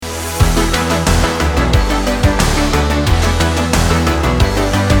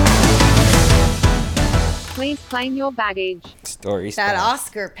Claim your baggage. Stories. That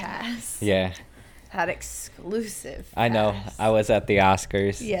Oscar pass. Yeah. That exclusive I know. pass. I was at the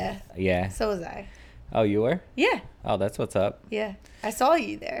Oscars. Yeah. Yeah. So was I. Oh, you were? Yeah. Oh, that's what's up. Yeah. I saw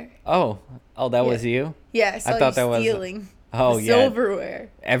you there. Oh, that was you? Yeah, I saw thought you that was- stealing Oh, the yeah. silverware.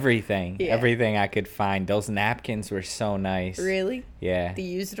 Everything. Yeah. Everything I could find. Those napkins were so nice. Really? Yeah. The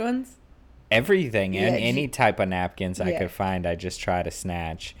used ones? Everything. Yeah, And did any you- type of napkins I Yeah. could find, I just try to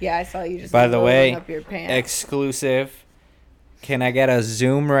snatch. Yeah, I saw you just By the rolling way, up your pants. exclusive. Can I get a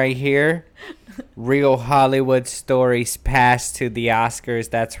zoom right here? Real Hollywood stories passed to the Oscars.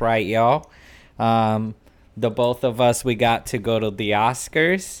 That's right, y'all. The both of us, we got to go to the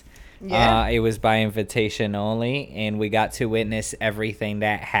Oscars. Yeah. It was by invitation only, and we got to witness everything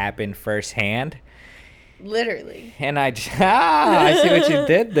that happened firsthand. Literally. And I see what you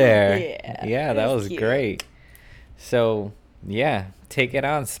did there. Yeah, Yeah, it that was was cute. great. So, yeah, take it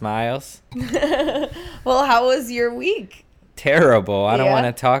on, Smiles. Well, how was your week? Terrible. I don't Yeah?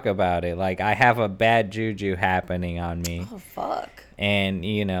 want to talk about it. Like, I have a bad juju happening on me. Oh, fuck. And,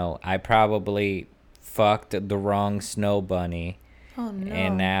 I probably fucked the wrong snow bunny. Oh, no.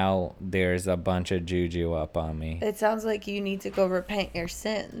 And now there's a bunch of juju up on me. It sounds like you need to go repent your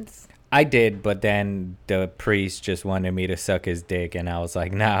sins. I did, but then the priest just wanted me to suck his dick, and I was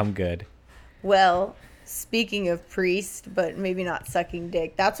like, nah, I'm good. Well, speaking of priest, but maybe not sucking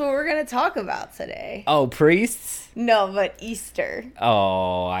dick, that's what we're going to talk about today. Oh, priests? No, but Easter.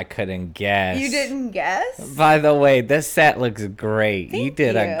 Oh, I couldn't guess. You didn't guess? By the way, this set looks great. You Thank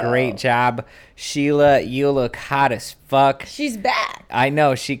did a you. great job. Sheila, you look hot as fuck. She's back. I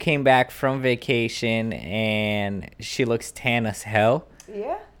know. She came back from vacation, and she looks tan as hell.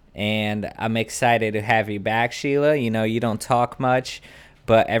 Yeah. And I'm excited to have you back, Sheila. You don't talk much,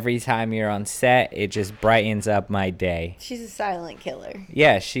 but every time you're on set, it just brightens up my day. She's a silent killer.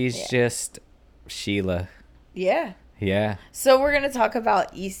 Yeah, she's Yeah. just Sheila. Yeah. Yeah. So we're going to talk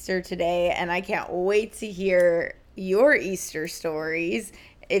about Easter today, and I can't wait to hear your Easter stories.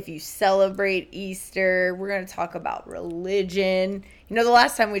 If you celebrate Easter, we're going to talk about religion. The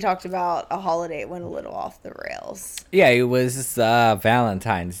last time we talked about a holiday, it went a little off the rails. Yeah, it was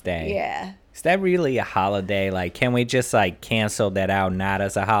Valentine's Day. Yeah. Is that really a holiday? Like, can we just, cancel that out not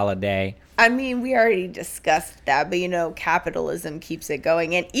as a holiday? I mean, we already discussed that, but capitalism keeps it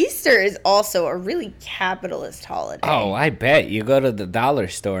going. And Easter is also a really capitalist holiday. Oh, I bet. You go to the dollar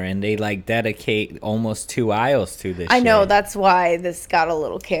store and they, dedicate almost 2 aisles to this I know, shit. that's why this got a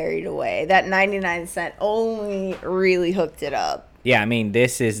little carried away. That 99-cent only really hooked it up. Yeah, I mean,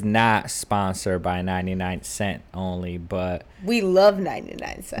 this is not sponsored by 99-cent only, but We love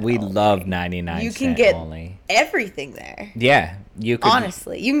 99-cent we only. love 99-cent You can get only. everything there. Yeah, you could.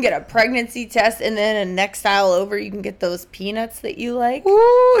 Honestly, you can get a pregnancy test, and then a next aisle over, you can get those peanuts that you like.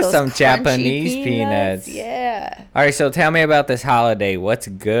 Ooh, Those some crunchy Japanese peanuts. Yeah. All right, so tell me about this holiday. What's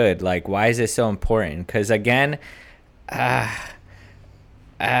good? Why is it so important? Because, again, I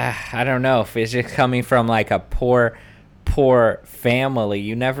don't know if it's just coming from, a poor family.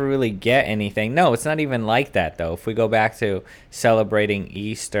 You never really get anything. No, it's not even like that, though. If we go back to celebrating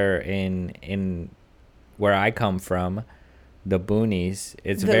Easter in where I come from, the boonies,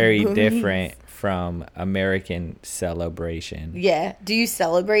 it's very boonies. different from American celebration. Yeah. Do you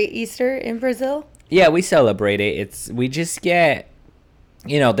celebrate Easter in Brazil? Yeah, we celebrate it. We just get,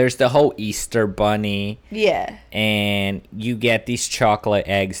 there's the whole Easter bunny, Yeah. and you get these chocolate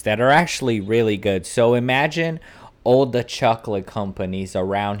eggs that are actually really good. So imagine all the chocolate companies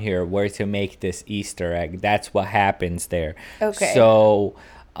around here were to make this Easter egg. That's what happens there. Okay. So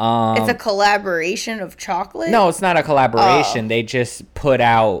It's a collaboration of chocolate? no, it's not a collaboration. Oh. They just put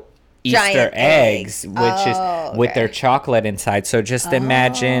out Easter Giant eggs, eggs. which is with their Okay. chocolate inside. So just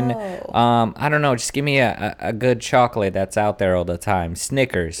imagine, Oh. I don't know, just give me a good chocolate that's out there all the time.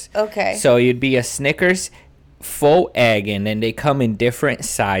 Snickers. Okay. So you'd be a Snickers full egg, and then they come in different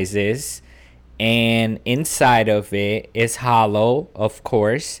sizes. And inside of it is hollow, of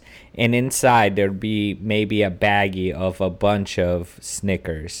course. And inside there'd be maybe a baggie of a bunch of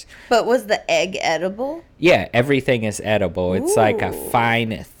Snickers. But was the egg edible? Yeah, everything is edible. It's like a Ooh.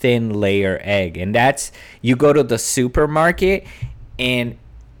 fine, thin layer egg. And you go to the supermarket, and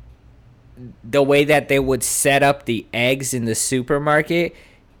the way that they would set up the eggs in the supermarket,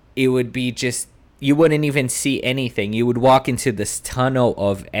 it would be just, you wouldn't even see anything. You would walk into this tunnel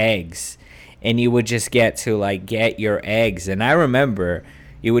of eggs, and you would just get to get your eggs. And I remember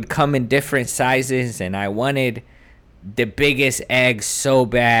it would come in different sizes, and I wanted the biggest egg so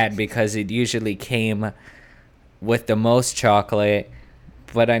bad because it usually came with the most chocolate,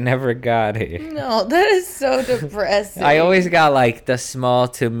 but I never got it. No, that is so depressing. I always got the small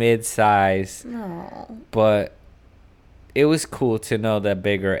to mid size, No. but it was cool to know that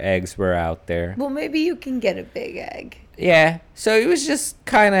bigger eggs were out there. Well, maybe you can get a big egg. Yeah. So it was just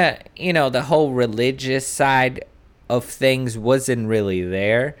kind of, the whole religious side of things wasn't really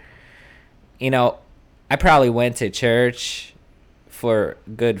there. I probably went to church for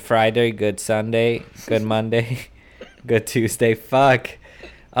Good Friday, Good Sunday, Good Monday, Good Tuesday. Fuck.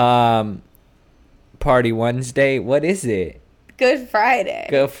 Party Wednesday. What is it? Good Friday.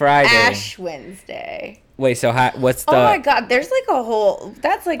 Good Friday. Ash Wednesday. Wait, so what's the... Oh my God, there's like a whole...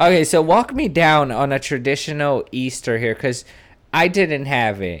 That's like... Okay, so walk me down on a traditional Easter here, because I didn't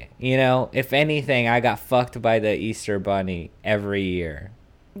have it. If anything, I got fucked by the Easter bunny every year.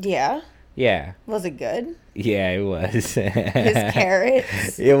 Yeah? Yeah. Was it good? Yeah, it was. His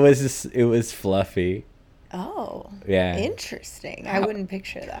carrots? It was fluffy. Oh. Yeah. Interesting. I wouldn't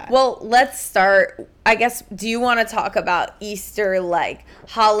picture that. Well, let's start. I guess, do you want to talk about Easter, like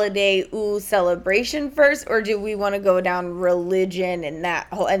holiday celebration first, or do we want to go down religion and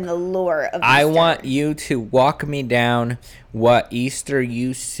and the lore of Easter? I want you to walk me down what Easter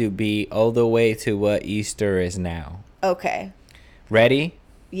used to be all the way to what Easter is now. Okay. Ready?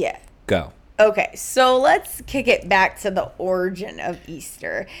 Yeah. Go. Okay, so let's kick it back to the origin of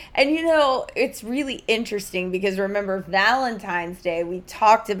Easter. And it's really interesting because remember Valentine's Day, we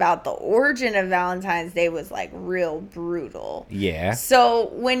talked about the origin of Valentine's Day was like real brutal. Yeah. So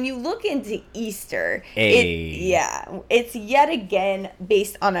when you look into Easter, it's yet again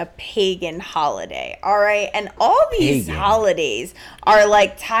based on a pagan holiday, all right? And all these holidays are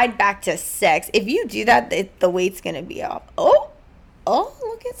like tied back to sex. If you do that, the weight's going to be off. Oh,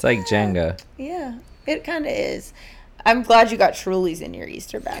 look at that. It's like Jenga. Yeah, it kind of is. I'm glad you got Trulies in your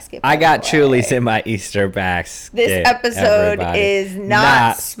Easter basket. I got Trulies in my Easter basket. This episode is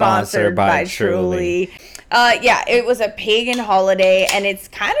not sponsored by Truly. It was a pagan holiday, and it's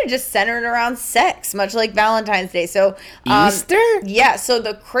kind of just centered around sex, much like Valentine's Day. So Easter? Yeah, so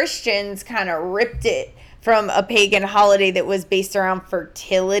the Christians kind of ripped it from a pagan holiday that was based around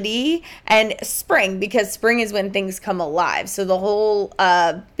fertility and spring, because spring is when things come alive. So the whole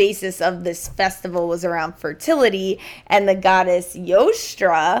basis of this festival was around fertility and the goddess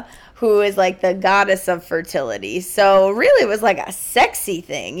Yostra, who is like the goddess of fertility. So really it was like a sexy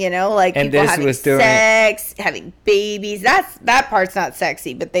thing, like and people having sex, having babies. That part's not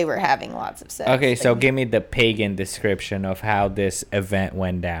sexy, but they were having lots of sex. Okay, so give me the pagan description of how this event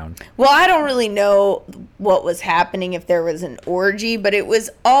went down. Well, I don't really know what was happening, if there was an orgy, but it was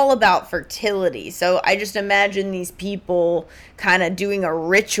all about fertility. So I just imagine these people kind of doing a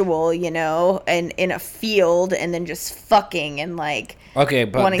ritual, and in a field, and then just fucking and like... Okay,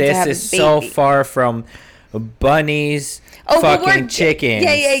 but this is so far from bunnies, fucking chickens.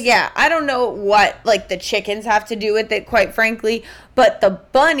 Yeah. I don't know what like the chickens have to do with it, quite frankly. But the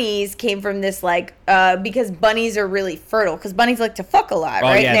bunnies came from this because bunnies are really fertile, because bunnies like to fuck a lot,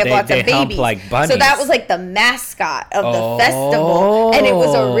 right? Yeah, and they have lots of babies. Hump like bunnies. So that was like the mascot of the festival. And it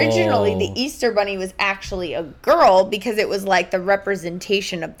was originally, the Easter bunny was actually a girl, because it was like the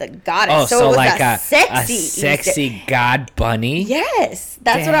representation of the goddess. So it was like a sexy Easter. God bunny? Yes.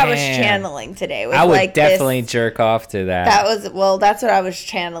 That's what I was channeling today. I would definitely jerk off to that. That's what I was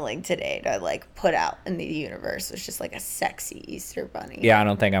channeling today to like put out in the universe. It's just like a sexy Easter bunny. Yeah, I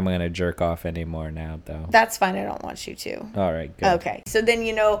don't think I'm gonna jerk off anymore now, though. That's fine. I don't want you to. All right, good. Okay, so then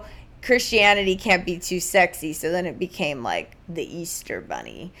Christianity can't be too sexy, so then it became like the Easter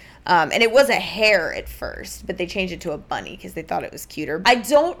bunny. And it was a hare at first, but they changed it to a bunny because they thought it was cuter. I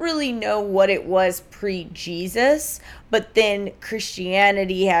don't really know what it was pre-Jesus, but then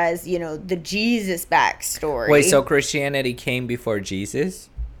Christianity has, the Jesus backstory. Wait, so Christianity came before Jesus?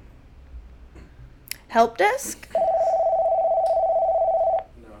 Help desk?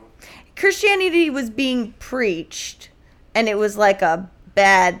 No. Christianity was being preached, and it was like a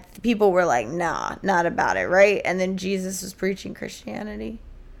bad... People were like, nah, not about it, right? And then Jesus was preaching Christianity.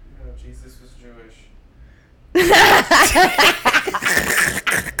 No, Jesus was Jewish.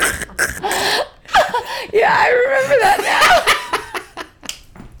 Yeah, I remember that now.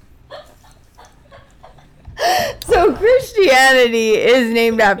 So Christianity is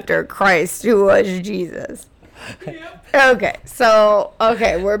named after Christ, who was Jesus. Yep.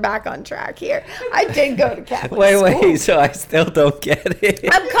 Okay, we're back on track here. I did go to Catholic school. Wait, so I still don't get it.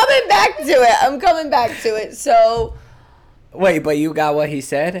 I'm coming back to it. So... Wait, but you got what he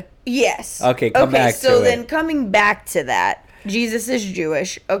said? Yes. Okay, come back to it. So then coming back to that, Jesus is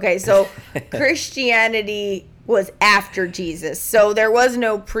Jewish. Okay, so Christianity was after Jesus. So there was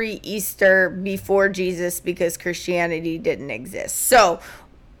no pre-Easter before Jesus because Christianity didn't exist. So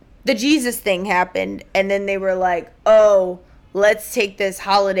the Jesus thing happened, and then they were like, oh, let's take this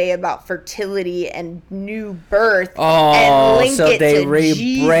holiday about fertility and new birth Oh, and link so it they to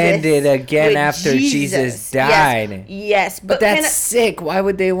rebranded Jesus again with after Jesus died. Yes. But that's sick. Why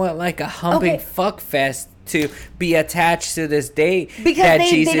would they want like a humping Okay. fuck fest to be attached to this day? Because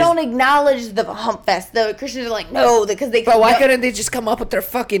they don't acknowledge the hump fest. The Christians are like, no, because they. But why couldn't they just come up with their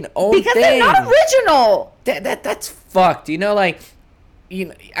fucking own because thing? they're not original. That's fucked. You know, like, you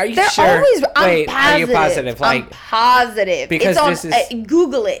know, are you They're sure? always. Wait, I'm are you positive? Like, I'm positive. because it's on. this is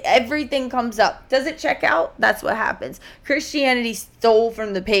Google it. Everything comes up. Does it check out? That's what happens. Christianity stole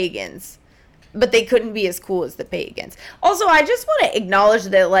from the pagans, but they couldn't be as cool as the pagans. Also, I just want to acknowledge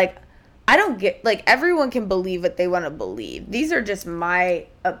that, like, I don't get, like, everyone can believe what they want to believe. These are just my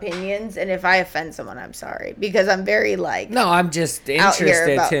opinions, and if I offend someone, I'm sorry, because I'm very, like, no. I'm just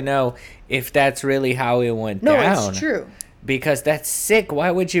interested to know if that's really how it went down. No, it's true. Because that's sick. Why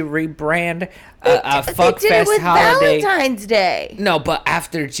would you rebrand a fuck they did fest it with holiday? Valentine's Day. No, but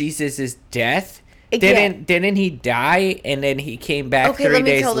after Jesus' death, Again. didn't he die and then he came back Okay, 3 let me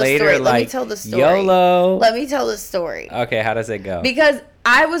days tell the later? story. Like, Let me tell the story. YOLO. Let me tell the story. Okay, how does it go? Because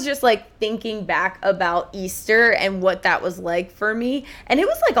I was just, like, thinking back about Easter and what that was like for me. And it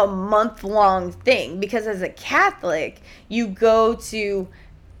was like a month-long thing. Because as a Catholic, you go to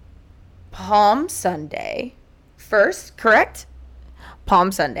Palm Sunday first, correct?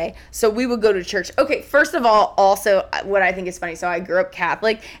 Palm Sunday. So we would go to church. Okay, first of all, also what I think is funny. So I grew up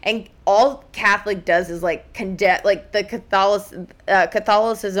Catholic, and all Catholic does is like condemn, like the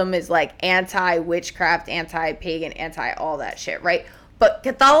Catholicism is like anti-witchcraft, anti-pagan, anti-all that shit, right? But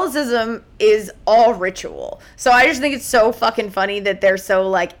Catholicism is all ritual. So I just think it's so fucking funny that they're so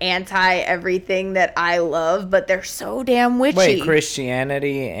like anti everything that I love, but they're so damn witchy. Wait,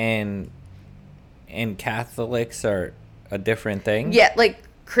 Christianity and Catholics are a different thing? Yeah, like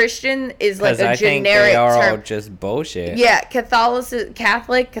Christian is like a I think generic they are term. all just bullshit. Yeah, Catholicism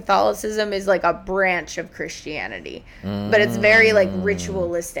is like a branch of Christianity, but it's very like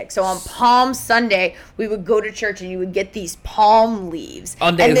ritualistic. So on Palm Sunday, we would go to church and you would get these palm leaves,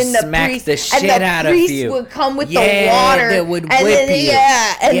 Oh, they and would smack the shit out of you. The priest would come with the Yeah, water, they would and whip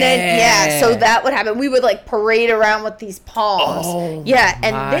then, you. So that would happen. We would like parade around with these palms. Oh, yeah,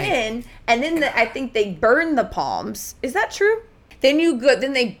 my. and then I think they burn the palms. Is that true? Then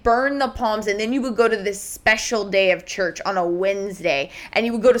they burn the palms, and then you would go to this special day of church on a Wednesday, and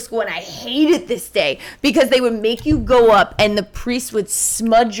you would go to school, and I hated this day because they would make you go up, and the priest would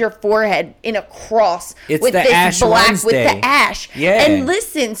smudge your forehead in a cross It's with the this Ash black Wednesday. with the ash. Yeah. And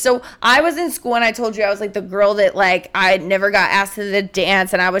listen, so I was in school, and I told you I was like the girl that like I never got asked to the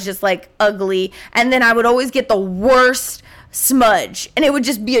dance, and I was just like ugly, and then I would always get the worst smudge, and it would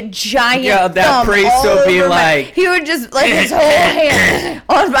just be a giant that thumb priest all would be over like, he would just like his whole hand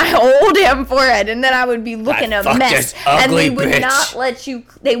on my whole damn forehead, and then I would be looking a fuck mess, this ugly and they would bitch. not let you,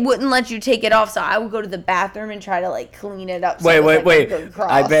 they wouldn't let you take it off, so I would go to the bathroom and try to like clean it up. So it was, like, a good cross.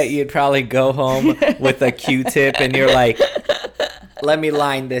 I bet you'd probably go home with a Q-tip and you're like, let me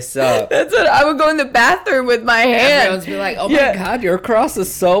line this up. That's what I would go in the bathroom with my hand. Everyone's be like, oh my God, your cross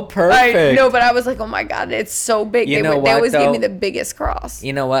is so perfect. I know, but I was like, oh my God, it's so big. You They know what, always gave though? me the biggest cross.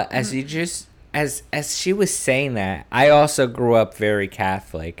 You know what? As you just as she was saying that, I also grew up very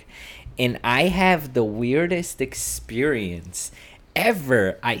Catholic, and I have the weirdest experience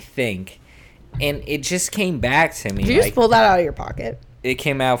ever, I think. And it just came back to me. Did you just pull that out of your pocket? It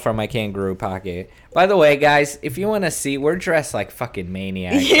came out from my kangaroo pocket. By the way, guys, if you want to see, we're dressed like fucking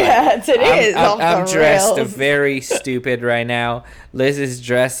maniacs. Yes, it is. I'm dressed very stupid right now. Liz is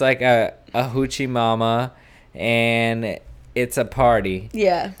dressed like a hoochie mama, and it's a party.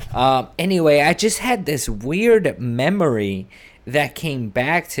 Yeah. Anyway, I just had this weird memory that came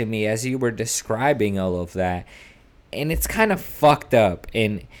back to me as you were describing all of that. And it's kind of fucked up.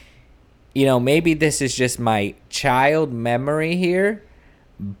 And, you know, maybe this is just my child memory here,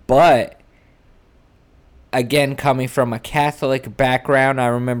 but again, coming from a Catholic background, I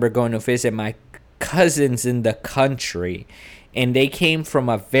remember going to visit my cousins in the country, and they came from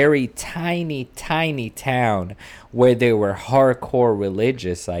a very tiny, tiny town where they were hardcore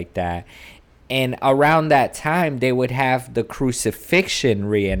religious like that. And around that time, they would have the crucifixion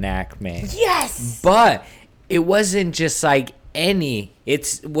reenactment. Yes! But it wasn't just like any.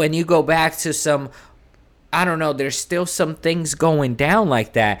 It's when you go back to some, I don't know, there's still some things going down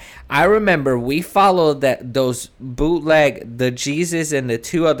like that. I remember we followed those bootleg, the Jesus and the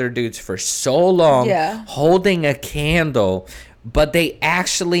two other dudes for so long, holding a candle, but they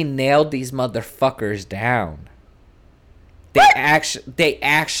actually nailed these motherfuckers down. They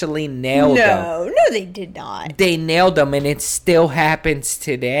actually nailed them. No, they did not. They nailed them, and it still happens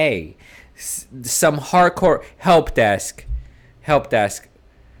today. Some hardcore help desk. help desk.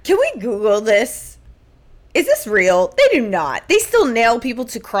 Can we Google this? Is this real? They do not. They still nail people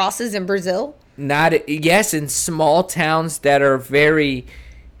to crosses in Brazil? Not yes, in small towns that are very.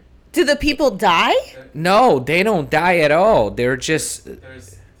 Do the people die? No, they don't die at all. They're just.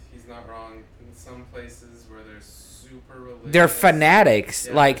 He's not wrong. In some places where they're super religious. They're fanatics.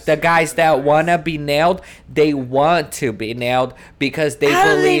 Yeah, like the guys that want to be nailed, they want to be nailed because they How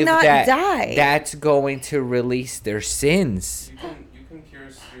do they believe not that die? that's going to release their sins. You can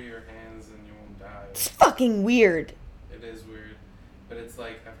pierce through your hands and you won't die. It's fucking weird. It is weird, but it's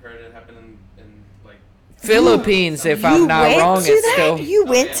like I've heard it happen in like Philippines, if I'm You not went wrong, to it's that? still. You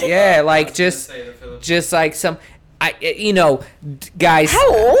went to Yeah, that? like I was gonna say the Philippines. just like some, guys.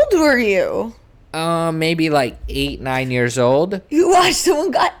 How old were you? Maybe like 8, 9 years old. You watched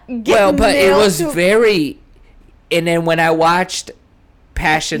someone get Well, but it nailed was to- very. And then when I watched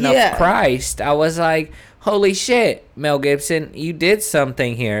Passion Yeah. of Christ, I was like, "Holy shit, Mel Gibson, you did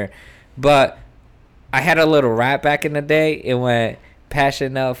something here." But I had a little rap back in the day. It went,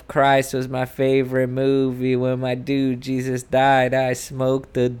 "Passion of Christ was my favorite movie. When my dude Jesus died, I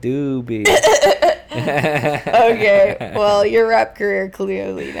smoked a doobie." Okay, well, your rap career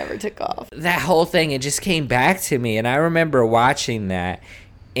clearly never took off. That whole thing, it just came back to me, and I remember watching that,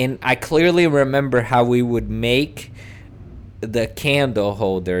 and I clearly remember how we would make the candle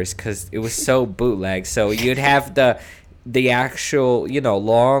holders because it was so bootleg. So you'd have the actual,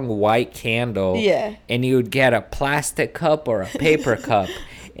 long white candle, Yeah. and you would get a plastic cup or a paper cup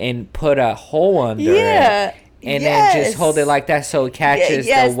and put a hole under Yeah. it. And then just hold it like that so it catches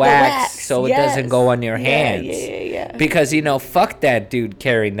yes, the wax so it yes. doesn't go on your Yeah, hands. Yeah. Because, fuck that dude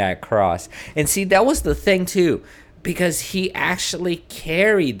carrying that cross. And see, that was the thing, too. Because he actually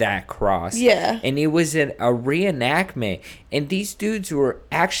carried that cross. Yeah. And it was a reenactment. And these dudes were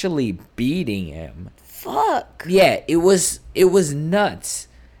actually beating him. Fuck. Yeah, it was nuts.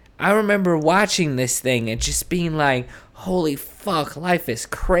 I remember watching this thing and just being like, holy fuck, life is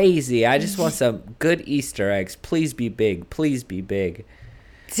crazy. I just want some good Easter eggs. Please be big. Please be big.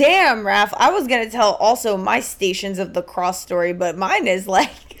 Damn, Raph. I was going to tell also my Stations of the Cross story, but mine is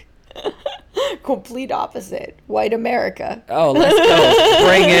like complete opposite. White America. Oh, let's go.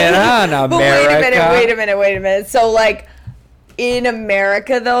 Bring it on, America. But wait a minute. So, like, in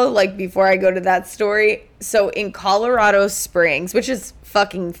America, though, like, before I go to that story, so in Colorado Springs, which is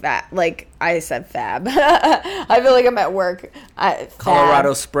fucking fab. Like, I said fab. I feel like I'm at work. Colorado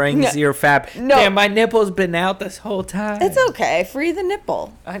Fab. Springs, you're fab. No. Damn, my nipple's been out this whole time. It's okay. Free the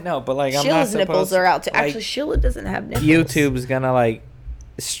nipple. I know, but like, I'm not Sheila's supposed nipples are out too. like, Actually, Sheila doesn't have nipples. YouTube's gonna like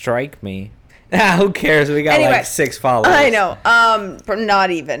strike me. Who cares? We got Anyway, like 6 followers. I know.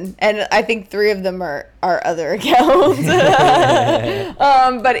 Not even. And I think 3 of them are our other accounts.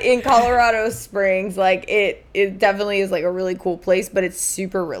 But in Colorado Springs, like it definitely is like a really cool place, but it's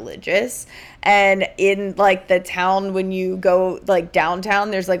super religious. And in like the town, when you go like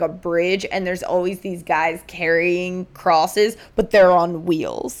downtown, there's like a bridge and there's always these guys carrying crosses, but they're on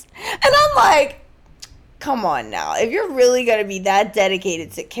wheels. And I'm like, come on now. If you're really going to be that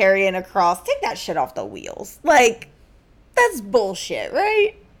dedicated to carrying a cross, take that shit off the wheels. Like, that's bullshit,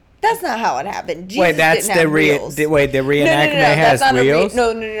 right? That's not how it happened. Jesus Wait, that's didn't the have wheels. the reenactment that's has not wheels?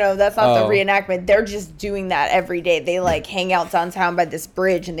 No, that's not the Oh. reenactment. They're just doing that every day. They like hang out downtown by this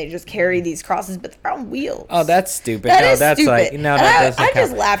bridge and they just carry these crosses, but they're on wheels. Oh, that's stupid. That no, is that's stupid. like no, And that I doesn't just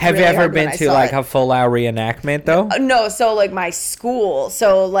count. laughed Have you really ever hard when been I to saw like it. a full hour reenactment though? No, so like my school,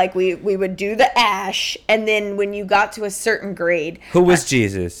 so like we would do the ash, and then when you got to a certain grade, Who was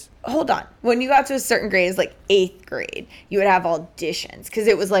Jesus? hold on. When you got to a certain grade, it's like 8th grade, you would have auditions because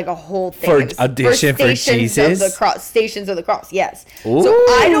it was like a whole thing. For It was audition for Stations Jesus? Of the Cross, Stations of the Cross, yes. So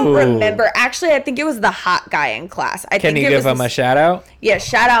I don't Ooh. remember. Actually, I think it was the hot guy in class. I Can think you it give was him a this- shout out? Yeah,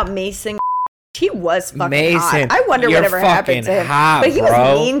 shout out Mason. He was fucking Mason, hot. I wonder you're whatever happened to him. fucking hot, but he bro.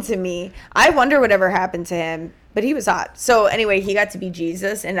 was mean to me. I wonder whatever happened to him. But he was hot. So anyway, he got to be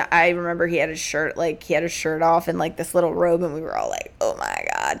Jesus, and I remember he had his shirt off and like this little robe, and we were all like, "Oh my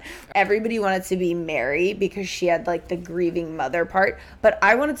god!" Everybody wanted to be Mary because she had like the grieving mother part, but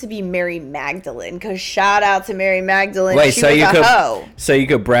I wanted to be Mary Magdalene because shout out to Mary Magdalene. Wait, she so was you a could hoe. so you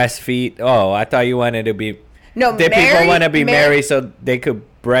could breastfeed? Oh, I thought you wanted to be. No, Did people want to be Mary Mary so they could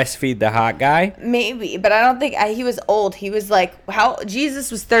breastfeed the hot guy? Maybe, but I don't think he was old. He was like,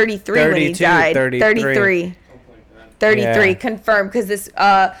 Jesus was 33 when he 32, died. 33. 33. Something like that. 33 Yeah. confirmed because this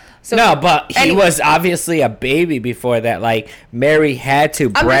so No, but he anyway, was obviously a baby before that. Like Mary had to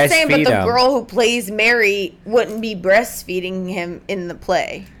I'm just saying, but breastfeed the him. girl who plays Mary wouldn't be breastfeeding him in the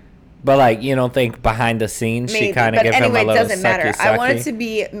play. But like, you don't think behind the scenes Maybe, she kind of but gave him anyway, a it little doesn't matter. I wanted sucky-sucky? to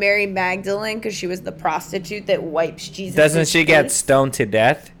be Mary Magdalene because she was the prostitute that wipes Jesus. Doesn't she get stoned to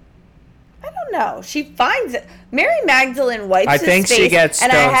death? I don't know. She finds it. Mary Magdalene wipes I his think face, she gets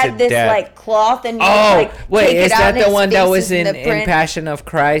and I stoned had to this death. like cloth, and you Oh, would, like, wait, take it is out, that and the his one that face was is in the print. Passion of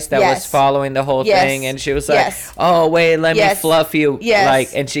Christ that was Yes. following the whole Yes. thing? And she was like, Yes. oh, wait, let me Yes. fluff you. Yes. Like,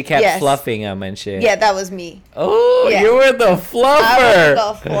 and she kept Yes. fluffing him and shit. Yeah, that was me. Oh, Yeah. you were the fluffer. I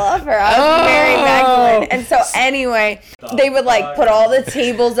was the fluffer. I was Mary Magdalene. And so anyway, they would like put all the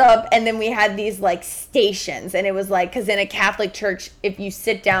tables up, and then we had these like stations, and it was like, because in a Catholic church, if you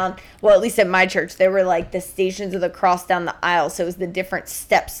sit down, well, at least at my church, there were like the Stations of the Cross down the aisle, so it was the different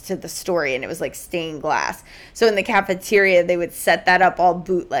steps to the story, and it was like stained glass. So in the cafeteria, they would set that up all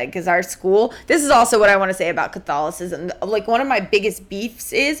bootleg, because our school, this is also what I want to say about Catholicism, like one of my biggest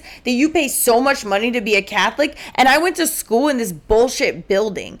beefs is that you pay so much money to be a Catholic, and I went to school in this bullshit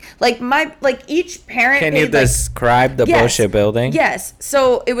building. Like each parent Can you paid, like, describe the Yes. bullshit building? Yes.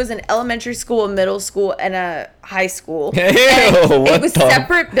 So it was an elementary school, a middle school, and a high school. Ew, And what it was the-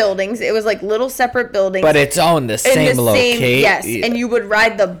 separate buildings. It was like little separate buildings. But it's on the in same the location. yes. And you would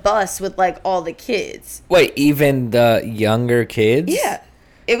ride the bus with like all the kids. Wait, even the younger kids? Yeah.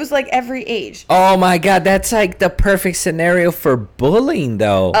 It was like every age. Oh my god, that's like the perfect scenario for bullying,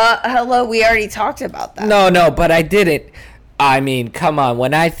 though. Hello, we already talked about that. No, but I didn't. I mean, come on.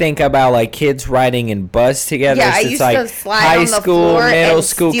 When I think about like kids riding in bus together, Yeah, I it's used like to slide high on the school, floor middle and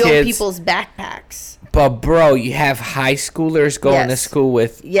school steal kids. people's backpacks. But bro, you have high schoolers going to Yes. school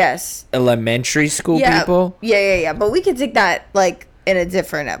with Yes. elementary school Yeah. people. Yeah. But we could take that like in a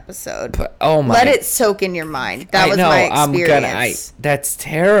different episode. But oh my! Let it soak in your mind. That was my experience. That's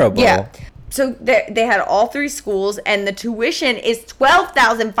terrible. Yeah. So they had all three schools, and the tuition is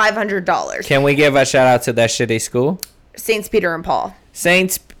 $12,500. Can we give a shout out to that shitty school? Saints Peter and Paul.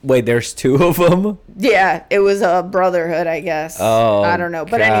 Saints. Wait, there's two of them. Yeah, it was a brotherhood, I guess. Oh, I don't know.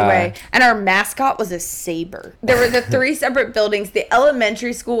 But God. anyway, and our mascot was a saber. There were the three separate buildings. The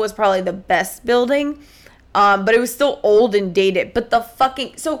elementary school was probably the best building, but it was still old and dated. But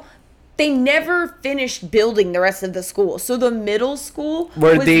so they never finished building the rest of the school. So the middle school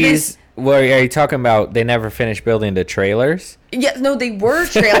Are you talking about they never finished building the trailers? Yeah, no, they were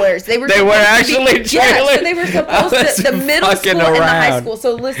trailers. They were. They were supposed to actually Yeah, so trailers? they were I supposed was to. The middle fucking school and the high around. school.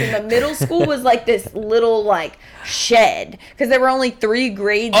 So listen, the middle school was like this little like shed because there were only 3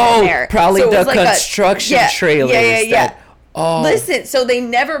 grades in there. Probably So it the was like construction trailers. Yeah. Oh, Listen, so they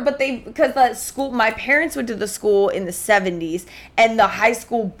never, because the school, my parents went to the school in the 70s and the high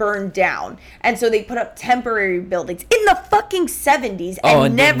school burned down. And so they put up temporary buildings in the fucking 70s and they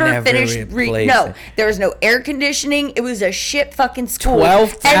never finished. replaced No, it. there was no air conditioning. It was a shit fucking school.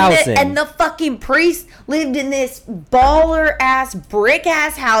 12,000. And the fucking priest lived in this baller ass, brick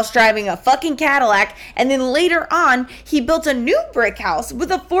ass house driving a fucking Cadillac. And then later on, he built a new brick house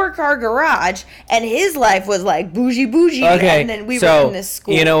with a 4-car garage. And his life was like bougie. okay. And then we so, were in this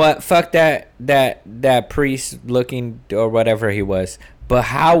school. You know what? Fuck that priest looking or whatever he was. But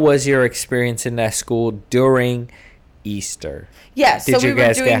how was your experience in that school during Easter? Yeah, so Did we you were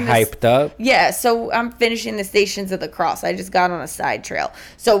guys doing get this- hyped up? Yeah, so I'm finishing the Stations of the Cross. I just got on a side trail.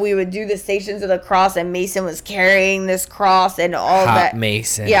 So we would do the Stations of the Cross, and Mason was carrying this cross and all Hot that.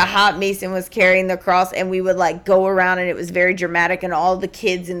 Mason. Yeah, Hot Mason was carrying the cross, and we would like go around, and it was very dramatic, and all the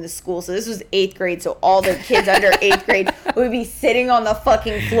kids in the school. So this was 8th grade, so all the kids under 8th grade would be sitting on the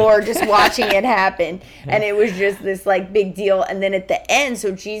fucking floor just watching it happen, and it was just this like big deal. And then at the end,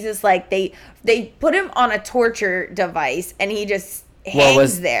 so Jesus, like they put him on a torture device, and he just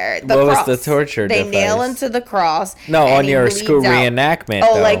hangs there. What was the torture They device? nail him to the cross. No, and on he your bleeds school out. reenactment.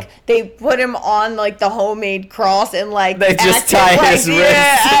 Oh, though. like they put him on like the homemade cross and like They just acted tie like, his yeah,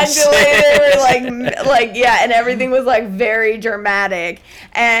 wrists and acted shit. like they were like yeah, and everything was like very dramatic.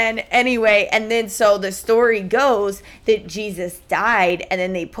 And anyway, and then so the story goes that Jesus died, and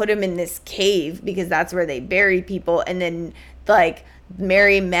then they put him in this cave because that's where they bury people, and then like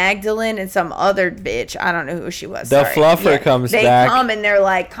Mary Magdalene and some other bitch, I don't know who she was. The sorry. fluffer comes they back. They come and they're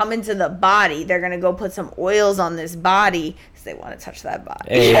like coming to the body. They're gonna go put some oils on this body because they want to touch that body.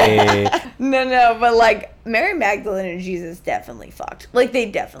 Hey. No, but like Mary Magdalene and Jesus definitely fucked. Like they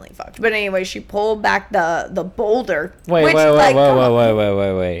definitely fucked. But anyway, she pulled back the boulder.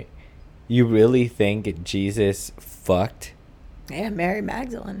 Wait. You really think Jesus fucked? Yeah, Mary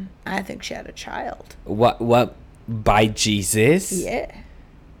Magdalene. I think she had a child. What? By Jesus? Yeah.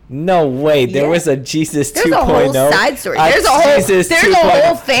 No way. There Yeah. was a Jesus 2.0. There's a whole side story. There's a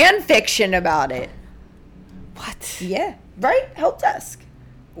whole fan fiction about it. What? Yeah. Right? Help desk.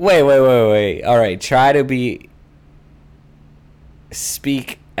 Wait. All right. Try to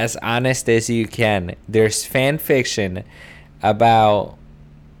speak as honest as you can. There's fan fiction about.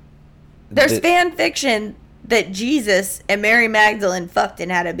 There's fan fiction that Jesus and Mary Magdalene fucked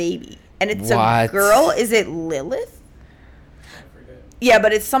and had a baby. And it's a girl. Is it Lilith? I forget. Yeah,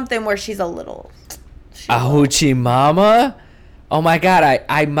 but it's something where she's a little. A hoochie mama? Oh my god,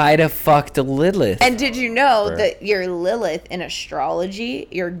 I might have fucked a Lilith. And did you know that your Lilith in astrology,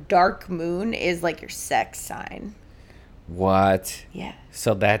 your dark moon is like your sex sign? What? Yeah.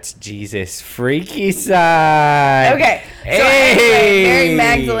 So that's Jesus' freaky side. Okay. So anyway, Mary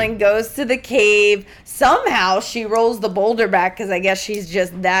Magdalene goes to the cave. Somehow she rolls the boulder back because I guess she's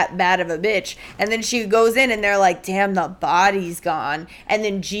just that bad of a bitch. And then she goes in and they're like, damn, the body's gone. And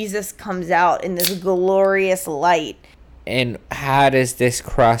then Jesus comes out in this glorious light. And how does this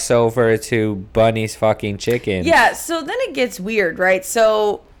cross over to Bunny's fucking chicken? Yeah, so then it gets weird, right?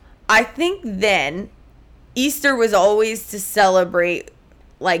 So I think then Easter was always to celebrate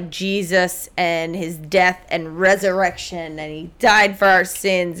like Jesus and his death and resurrection, and he died for our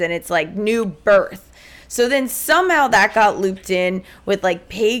sins, and it's like new birth. So then somehow that got looped in with like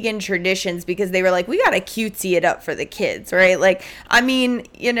pagan traditions because they were like, we got to cutesy it up for the kids, right? Like, I mean,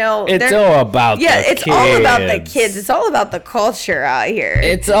 you know, it's all about the kids. It's all about the kids. It's all about the culture out here.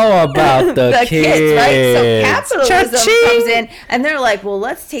 It's all about the kids, right? So capitalism Cha-ching. comes in and they're like, well,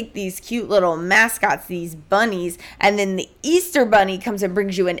 let's take these cute little mascots, these bunnies, and then the Easter bunny comes and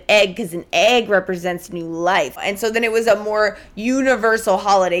brings you an egg because an egg represents new life. And so then it was a more universal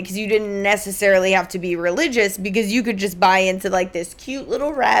holiday because you didn't necessarily have to be religious because you could just buy into like this cute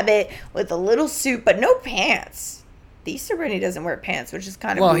little rabbit with a little suit but no pants. The Easter bunny doesn't wear pants, which is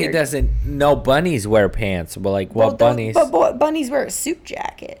kind of weird. He doesn't. No bunnies wear pants. Well, like what bunnies? But bunnies wear a suit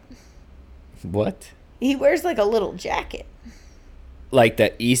jacket. What? He wears like a little jacket. Like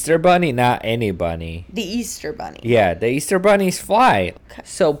the Easter bunny, not any bunny. The Easter bunny. Yeah, the Easter bunnies fly. Okay.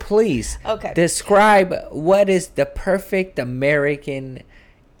 So please, describe what is the perfect American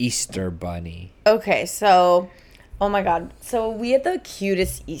Easter bunny. Okay, so, oh my God. So we had the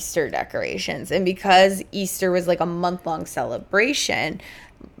cutest Easter decorations. And because Easter was like a month-long celebration,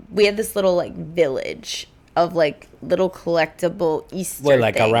 we had this little like village of like little collectible Easter What,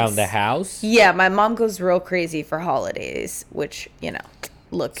 like things. around the house? Yeah, my mom goes real crazy for holidays, which, you know,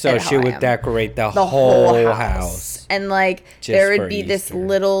 look so at how she I would am. decorate the whole house. And like Just there for would be this Easter.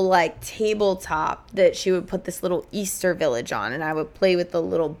 little like tabletop that she would put this little Easter village on, and I would play with the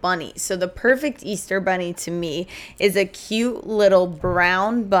little bunny. So the perfect Easter bunny to me is a cute little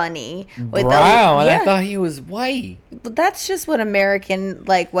brown bunny with Brown? I thought he was white. But that's just what American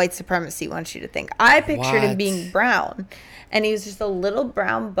like white supremacy wants you to think. I pictured him What? being brown. And he was just a little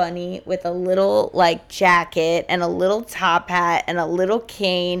brown bunny with a little like jacket and a little top hat and a little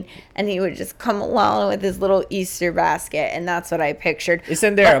cane, and he would just come along with his little Easter basket, and that's what I pictured.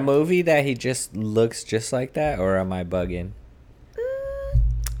 Isn't there a movie that he just looks just like that, or am I bugging?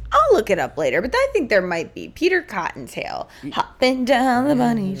 I'll look it up later, but I think there might be Peter Cottontail hopping down the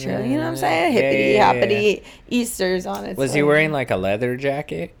bunny trail. You know what I'm saying? Hippity hoppity Easter's on its Was he way. wearing like a leather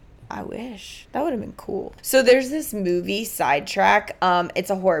jacket? I wish. That would have been cool. So there's this movie, Sidetrack. It's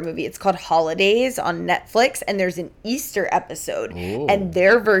a horror movie. It's called Holidays on Netflix, and there's an Easter episode. Ooh. And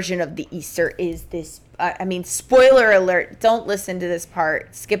their version of the Easter is this, I mean, spoiler alert. Don't listen to this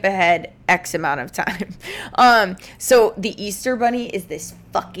part. Skip ahead X amount of time. So the Easter bunny is this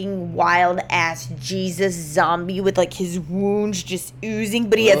fucking wild ass Jesus zombie with like his wounds just oozing,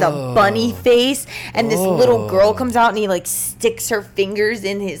 but he has a bunny face, and this little girl comes out and he like sticks her fingers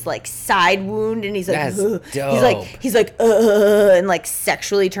in his like side wound, and he's like, That's ugh. dope. he's like and like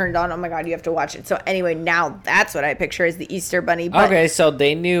sexually turned on. Oh my God, you have to watch it. So anyway, now that's what I picture as the Easter bunny. But Okay, so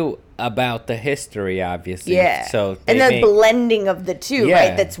they knew about the history, obviously. yeah. So and the blending of the two, Yeah.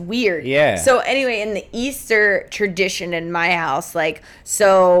 right? That's weird. Yeah. So anyway, in the Easter tradition in my house, like,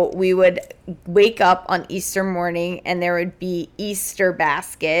 so we would wake up on Easter morning and there would be Easter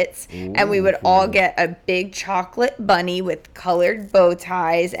baskets, and we would all get a big chocolate bunny with colored bow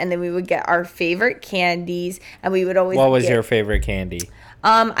ties, and then we would get our favorite candies, and we would always What was get, your favorite candy?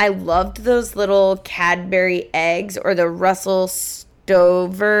 I loved those little Cadbury eggs, or the Russell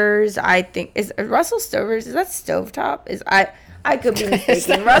Stovers. I think is Russell Stovers. Is that stovetop? I could be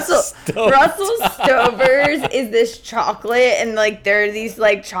mistaken. Russell Stovers is this chocolate, and like there are these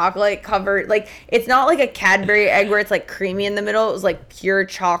like chocolate covered, like it's not like a Cadbury egg where it's like creamy in the middle. It was like pure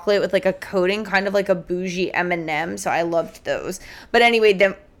chocolate with like a coating, kind of like a bougie M&M. So I loved those. But anyway,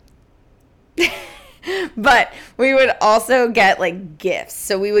 then But we would also get like gifts.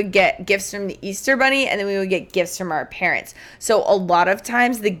 So we would get gifts from the Easter Bunny, and then we would get gifts from our parents. So a lot of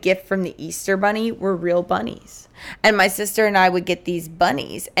times the gift from the Easter Bunny were real bunnies. And my sister and I would get these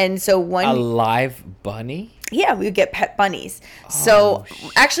bunnies. And so A live bunny? yeah, we would get pet bunnies. So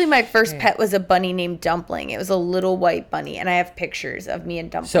actually my first pet was a bunny named Dumpling. It was a little white bunny, and I have pictures of me and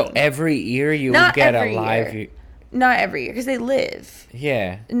Dumpling. So every year you Not would get every a live... year. Not every year, because they live.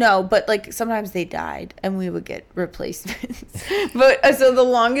 Yeah. No, but like sometimes they died and we would get replacements. But so the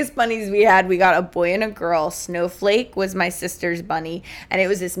longest bunnies we had, we got a boy and a girl. Snowflake was my sister's bunny, and it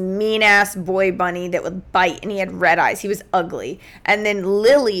was this mean ass boy bunny that would bite, and he had red eyes. He was ugly. And then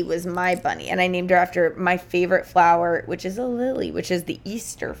Lily was my bunny, and I named her after my favorite flower, which is a lily, which is the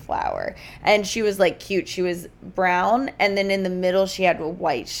Easter flower. And she was like cute. She was brown, and then in the middle she had a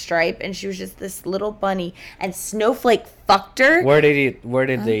white stripe, and she was just this little bunny. And Snowflake fucked her. Where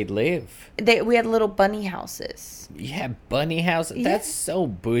did they live? We had little bunny houses. Yeah, bunny house. Yeah. That's so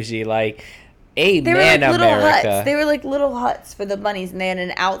bougie. Like, amen, they were like little America. Huts. They were like little huts for the bunnies, and they had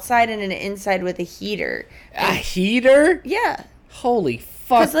an outside and an inside with a heater. A heater? Yeah. Holy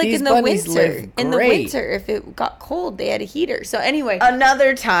fuck! Like these in the bunnies winter, live great. in the winter, if it got cold, they had a heater. So anyway,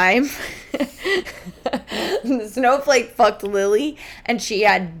 another time, the Snowflake fucked Lily, and she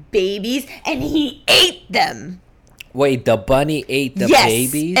had babies, and he ate them. Wait, the bunny ate the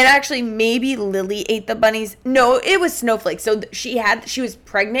babies? And actually maybe Lily ate the bunnies. No, it was Snowflake. So she was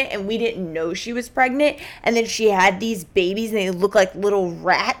pregnant, and we didn't know she was pregnant, and then she had these babies, and they look like little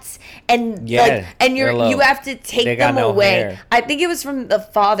rats, and you have to take them away. Hair. I think it was from the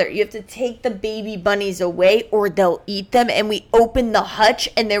father. You have to take the baby bunnies away or they'll eat them. And we opened the hutch,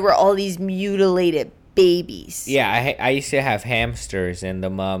 and there were all these mutilated babies. Yeah, I used to have hamsters, and the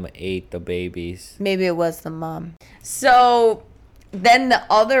mom ate the babies. Maybe it was the mom. So then the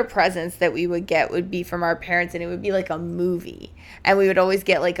other presents that we would get would be from our parents, and it would be like a movie. And we would always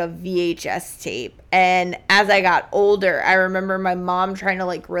get like a VHS tape. And as I got older, I remember my mom trying to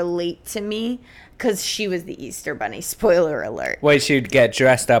like relate to me because she was the Easter Bunny. Spoiler alert. Wait, she'd get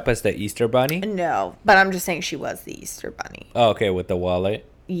dressed up as the Easter Bunny? No, but I'm just saying she was the Easter Bunny. Oh, okay, with the wallet.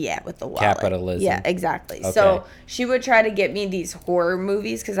 Yeah, with the wallet. Capitalism. Yeah, exactly. Okay. So she would try to get me these horror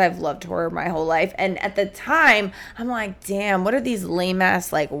movies because I've loved horror my whole life. And at the time, I'm like, damn, what are these lame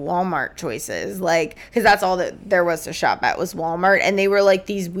ass like Walmart choices? Like, because that's all that there was to shop at was Walmart. And they were like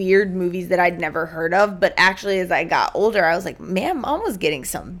these weird movies that I'd never heard of. But actually, as I got older, I was like, man, mom was getting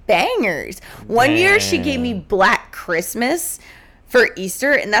some bangers. One year she gave me Black Christmas for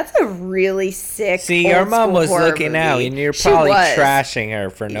Easter, and that's a really sick. See, your mom was looking out, and you're probably trashing her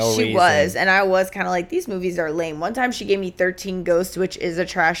for no reason. She was, and I was kind of like, these movies are lame. One time she gave me 13 Ghosts, which is a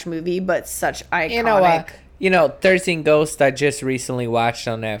trash movie, but such iconic. You know, 13 Ghosts I just recently watched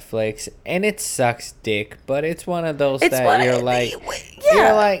on Netflix, and it sucks dick, but it's one of those you're like,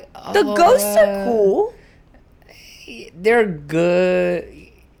 oh, the ghosts are cool. They're good.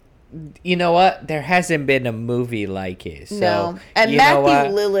 You know what? There hasn't been a movie like it. So, no. And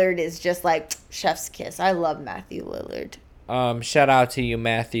Matthew Lillard is just like chef's kiss. I love Matthew Lillard. Shout out to you,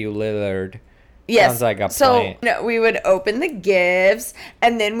 Matthew Lillard. Yes. Sounds like a plant. So we would open the gifts,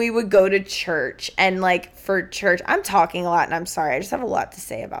 and then we would go to church. And like for church, I'm talking a lot, and I'm sorry. I just have a lot to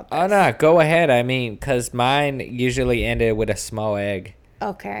say about this. Oh, no. Go ahead. I mean, because mine usually ended with a small egg.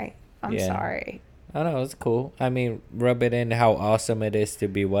 Okay. I'm sorry. Oh, no, it's cool. I mean, rub it in how awesome it is to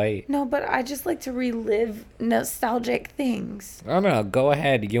be white. No, but I just like to relive nostalgic things. Oh, no, go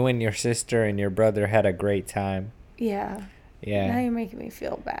ahead. You and your sister and your brother had a great time. Yeah. Yeah. Now you're making me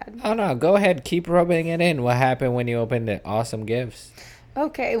feel bad. Oh, no, go ahead. Keep rubbing it in. What happened when you opened the awesome gifts?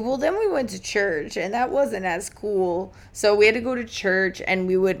 Okay, well, then we went to church, and that wasn't as cool. So we had to go to church, and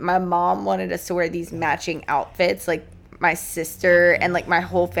my mom wanted us to wear these matching outfits, like, my sister and like my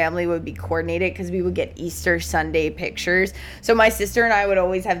whole family would be coordinated because we would get Easter Sunday pictures. So my sister and I would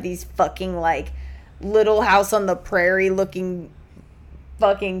always have these fucking like Little House on the Prairie looking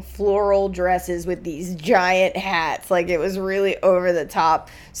fucking floral dresses with these giant hats. Like it was really over the top.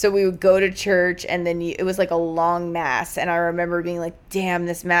 So we would go to church, and then it was like a long mass, and I remember being like, damn,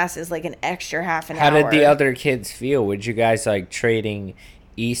 this mass is like an extra half an hour. How did the other kids feel? Would you guys like trading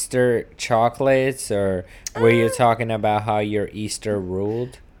Easter chocolates, or were you talking about how your Easter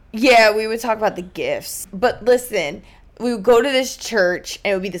ruled? Yeah, we would talk about the gifts. But listen, we would go to this church,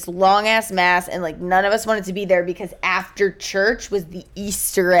 and it would be this long ass mass, and like none of us wanted to be there because after church was the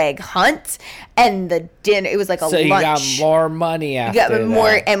Easter egg hunt and the dinner. It was like a lunch. So you got more money after You got that.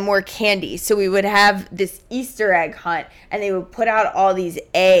 more and more candy. So we would have this Easter egg hunt, and they would put out all these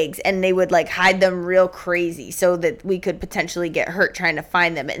eggs, and they would like hide them real crazy so that we could potentially get hurt trying to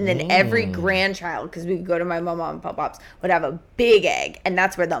find them. And then every grandchild, because we could go to my mom and pop-pops, would have a big egg, and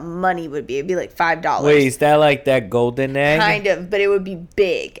that's where the money would be. It'd be like $5. Wait, is that like that golden egg? Kind of, but it would be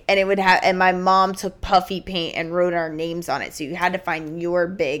big, and it would have. And my mom took puffy paint and wrote our names on it, so you had to find your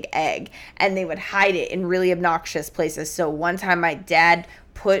big egg, and they would hide it in really obnoxious places. So one time, my dad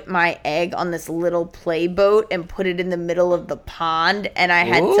put my egg on this little play boat and put it in the middle of the pond, and I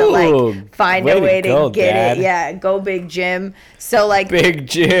had to like find a way to get Dad. it. Yeah, go Big Jim. So like Big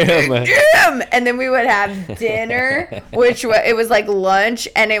Jim. and then we would have dinner, which it was like lunch,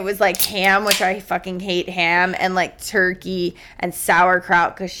 and it was like ham, which I fucking hate ham, and like turkey and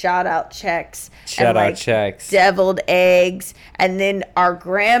sauerkraut, because shout out Czechs. Shout and, out like, Czechs. Deviled eggs, and then our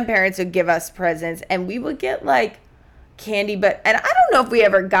grandparents would give us presents, and we would get like candy, and I don't know if we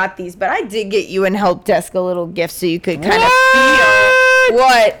ever got these, but I did get you and Help Desk a little gift so you could kind of feel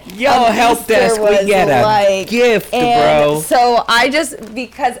what Help Desk, we get a gift, bro. So I just,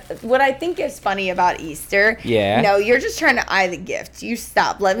 because what I think is funny about Easter, no, you're just trying to eye the gift. You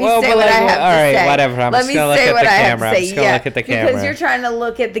stop. Let me say what I have to say. All right, whatever. I'm just gonna look at the camera. I'm just gonna look at the camera. Because you're trying to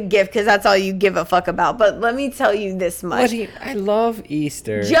look at the gift, because that's all you give a fuck about. But let me tell you this much. I love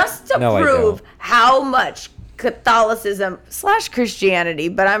Easter. Just to prove how much Catholicism / Christianity,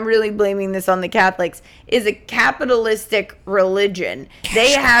 but I'm really blaming this on the Catholics, is a capitalistic religion.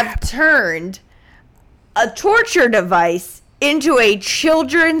 They have turned a torture device into a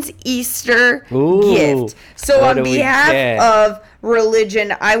children's Easter gift. So on behalf of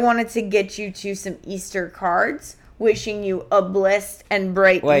religion, I wanted to get you to some Easter cards wishing you a blessed and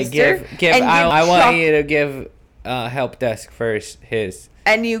bright Easter. I want you to give Help Desk first his.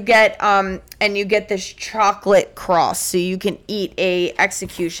 And you get this chocolate cross, so you can eat a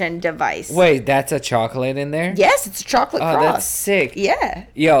execution device. Wait, that's a chocolate in there? Yes, it's a chocolate cross. Oh, that's sick. Yeah.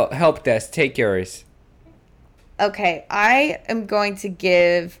 Yo, Help Desk, take yours. Okay, I am going to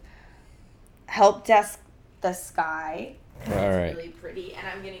give Help Desk the sky. All right. Really pretty, and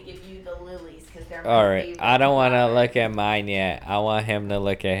I'm gonna give you the lilies because they're my all right. favorite. I don't want to look at mine yet. I want him to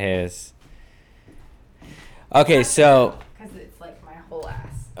look at his. Okay, so. Because it's like my whole ass.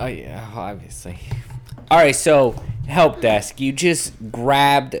 Oh yeah, obviously. All right, so Help Desk, you just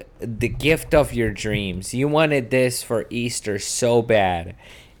grabbed the gift of your dreams. You wanted this for Easter so bad.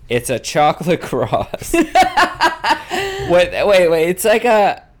 It's a chocolate cross. Wait. It's like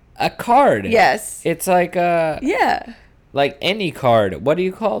a card. Yes. It's like a like any card. What do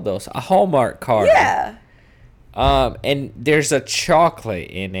you call those? A Hallmark card. Yeah. And there's a chocolate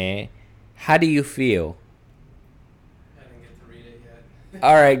in it. How do you feel?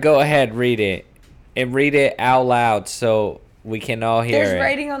 All right, go ahead, read it. And read it out loud so we can all hear it. There's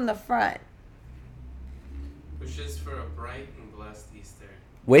writing on the front. Wishes for a bright and blessed Easter.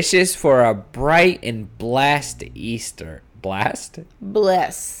 Wishes for a bright and blessed Easter. Blast?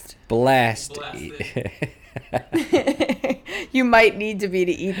 Blessed. Blessed. You might need to be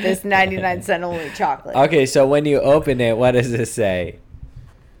to eat this 99-cent only chocolate. Okay, so when you open it, what does it say?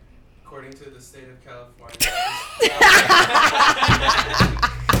 According to the state of California.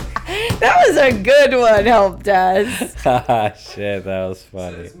 That was a good one, Help Desk. Ah, shit, that was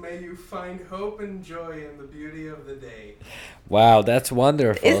funny. It says, may you find hope and joy in the beauty of the day. Wow, that's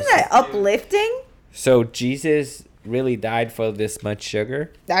wonderful. Isn't that uplifting? So Jesus really died for this much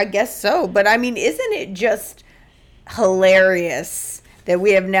sugar? I guess so. But I mean, isn't it just hilarious that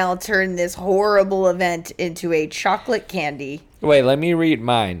we have now turned this horrible event into a chocolate candy? Wait, let me read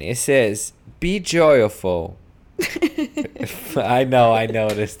mine. It says, be joyful. I know, I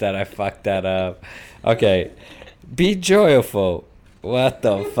noticed that. I fucked that up. Okay. Be joyful. What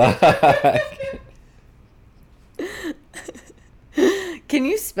the fuck? Can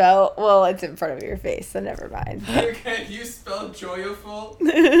you spell? Well, it's in front of your face, so never mind. Can you spell joyful?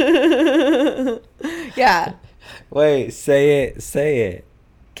 Yeah. Wait, say it. Say it.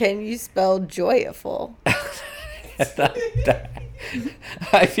 Can you spell joyful?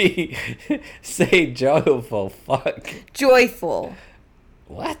 I mean, say joyful. Fuck. Joyful.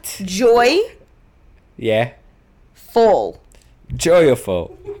 What? Joy. Yeah. Full.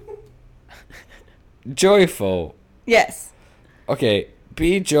 Joyful. Joyful. Yes. Okay.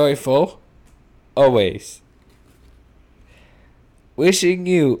 Be joyful. Always. Wishing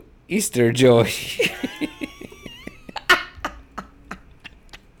you Easter joy.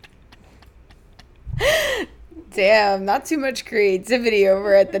 Damn, not too much creativity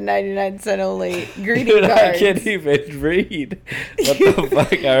over at the 99-cent only greeting Dude, cards. I can't even read. What the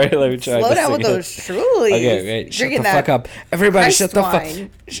fuck? All right, let me try Slow this down with again. those Trulies. Okay, wait, shut Drinking the fuck that up. Everybody Christ shut the wine.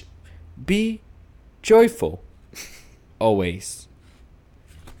 fuck. Be joyful. Always.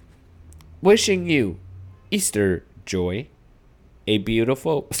 Wishing you Easter joy. A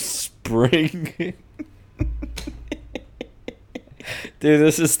beautiful spring. Dude,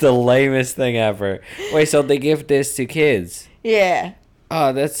 this is the lamest thing ever. Wait, so they give this to kids? Yeah.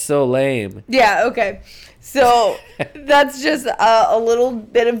 Oh, that's so lame. Yeah, okay. So that's just a little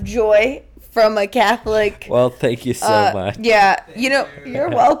bit of joy from a Catholic. Well, thank you so much. Yeah, you're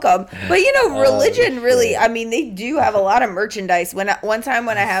welcome. But religion really, I mean, they do have a lot of merchandise. One time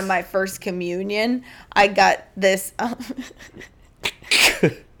when I had my first communion, I got this.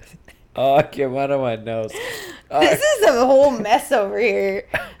 Oh, I came out of my nose. This is a whole mess over here.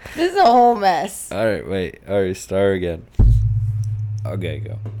 This is a whole mess. All right, wait. All right, start again. Okay,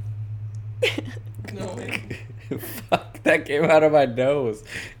 go. No. Fuck, that came out of my nose.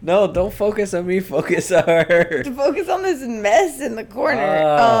 No, don't focus on me. Focus on her. To focus on this mess in the corner.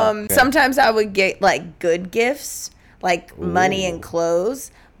 Okay. Sometimes I would get like good gifts, like money and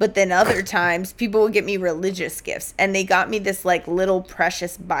clothes. But then other times people would get me religious gifts, and they got me this like little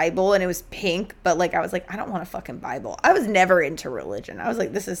precious Bible, and it was pink. But like I was like, I don't want a fucking Bible. I was never into religion. I was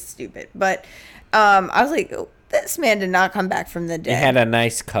like, this is stupid. But I was like, oh, this man did not come back from the dead. It had a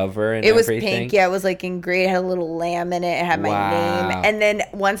nice cover and it was everything. pink. Yeah, it was like engraved. It had a little lamb in it. It had my name. And then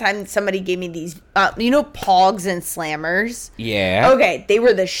one time somebody gave me these, Pogs and Slammers. Yeah. Okay, they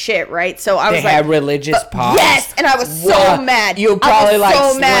were the shit, right? So I was They had religious Pogs. Yes, and I was so mad. You probably I was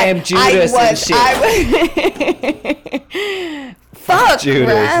so Slam mad. Judas and shit. Fuck, Judas.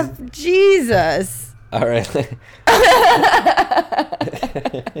 Raph. Jesus. All right.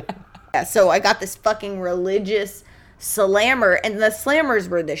 Yeah, so I got this fucking religious slammer, and the slammers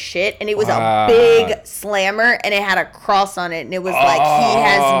were the shit, and it was a big slammer, and it had a cross on it, and it was like, he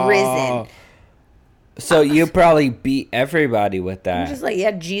has risen. So you probably beat everybody with I'm that. just like,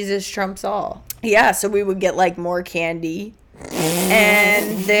 yeah, Jesus trumps all. Yeah, so we would get like more candy,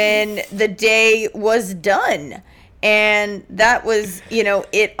 and then the day was done. And that was,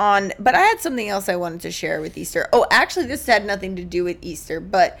 it on, but I had something else I wanted to share with Easter. Oh, actually, this had nothing to do with Easter,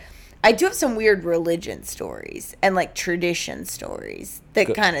 but I do have some weird religion stories and like tradition stories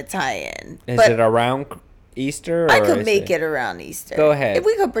that kind of tie in. Is it around Easter? Or I could make it around Easter. Go ahead. If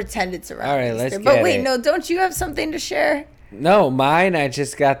we could pretend it's around All right, Easter. let's But get wait, it. no, don't you have something to share? No, mine, I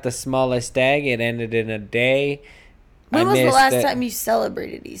just got the smallest egg. It ended in a day. When was the missed last it. time you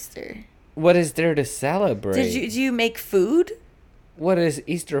celebrated Easter? What is there to celebrate? Do you make food? What is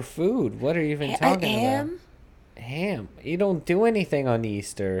Easter food? What are you even talking Ham? about? Ham. You don't do anything on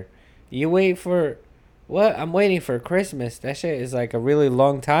Easter. You wait for... What? I'm waiting for Christmas. That shit is like a really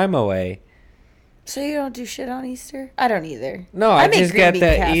long time away. So you don't do shit on Easter? I don't either. No, I make just green got bean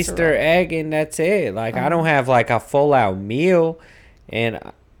the casserole. Easter egg and that's it. Like, I don't have like a full out meal. And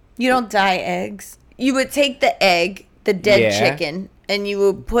You don't dye eggs. You would take the egg, the dead Yeah. chicken, and you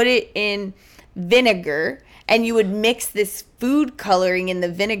would put it in vinegar, and you would mix this food coloring in the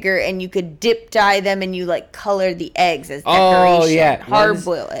vinegar, and you could dip dye them, and you like color the eggs as decoration. Oh, yeah. Hard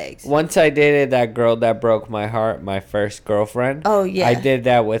boiled eggs. once I dated that girl that broke my heart, my first girlfriend. Oh, yeah. I did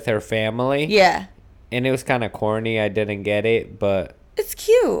that with her family. Yeah. And it was kind of corny. I didn't get it, but It's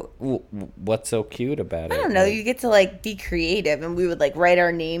cute. what's so cute about it? I don't know. You get to like be creative, and we would like write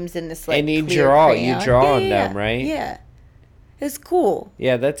our names in this like. And you clear draw crayon. on them, right? Yeah. It's cool.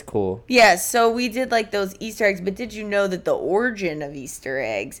 Yeah, that's cool. Yeah, so we did like those Easter eggs, but did you know that the origin of Easter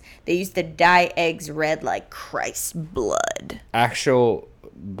eggs, they used to dye eggs red like Christ's blood? Actual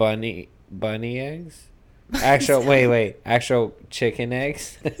bunny eggs? Actual chicken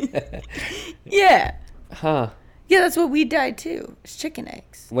eggs? Yeah. Huh. Yeah, that's what we dyed too. It's chicken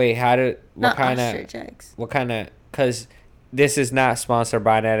eggs. Wait, what Not kind ostrich eggs. because this is not sponsored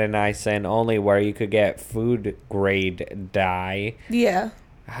by Ned and Ison, only where you could get food grade dye. Yeah.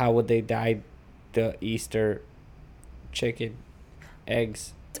 How would they dye the Easter chicken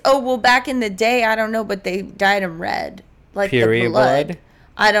eggs? Oh, well, back in the day, I don't know, but they dyed them red. Like Period the blood. blood?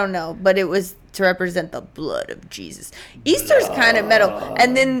 I don't know, but it was to represent the blood of Jesus. Easter's kind of metal.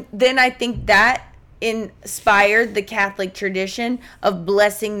 And then I think that inspired the Catholic tradition of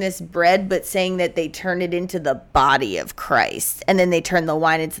blessing this bread, but saying that they turn it into the body of Christ, and then they turn the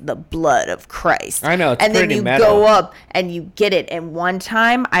wine into the blood of Christ. I know, it's and then pretty you metal. go up and you get it. And one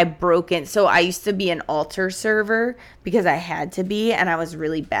time I broke in. So I used to be an altar server because I had to be, and I was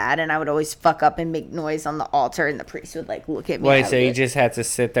really bad, and I would always fuck up and make noise on the altar, and the priest would like look at me. Wait, so you just had to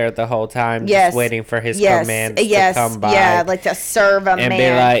sit there the whole time, Yes. just waiting for his Yes. commands Yes. to come by? Yeah, like to serve a and man. be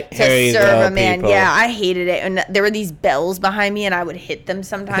like, "Here to you serve go, a man. people." Yeah, I hated it. And there were these bells behind me, and I would hit them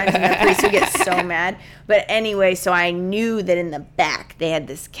sometimes, and the priest would get so mad. But anyway, so I knew that in the back they had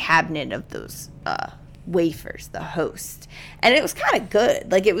this cabinet of those wafers, the host, and it was kind of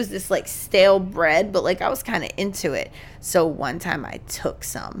good. Like, it was this like stale bread, but like I was kind of into it. So one time I took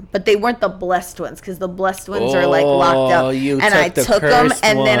some, but they weren't the blessed ones, because the blessed ones are like locked up. And I took them,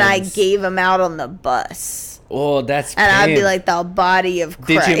 and then I gave them out on the bus. Oh, that's And I'd be pimp. like, the body of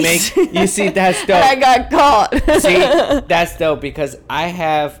Christ. Did you make? You see, that's dope. And I got caught. See, that's dope, because I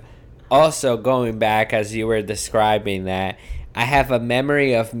have also, going back as you were describing that, I have a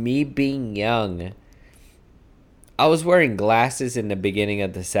memory of me being young. I was wearing glasses in the beginning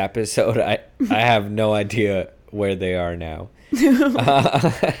of this episode. I have no idea where they are now.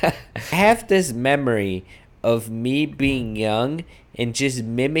 I have this memory of me being young and just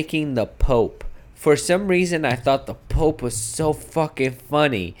mimicking the Pope. For some reason, I thought the Pope was so fucking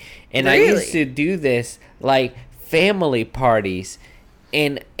funny. And Really? I used to do this, like, family parties.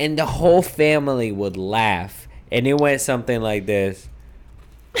 And the whole family would laugh. And it went something like this.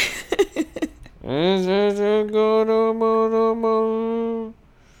 My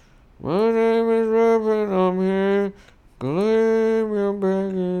name is Raphael, I'm here. Claim your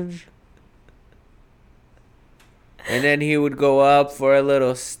baggage. And then he would go up for a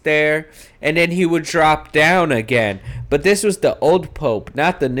little stare, and then he would drop down again. But this was the old Pope,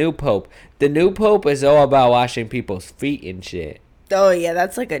 not the new Pope. The new Pope is all about washing people's feet and shit. Oh, yeah,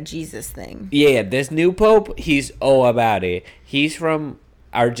 that's like a Jesus thing. Yeah, this new Pope, he's all about it. He's from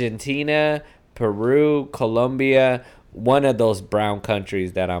Argentina, Peru, Colombia, one of those brown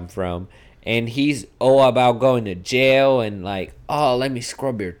countries that I'm from. And he's all about going to jail and like, oh, let me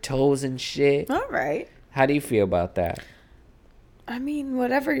scrub your toes and shit. All right. How do you feel about that? I mean,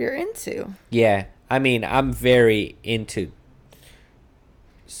 whatever you're into. Yeah, I mean, I'm very into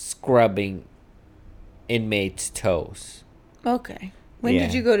scrubbing inmates' toes. Okay. When Yeah.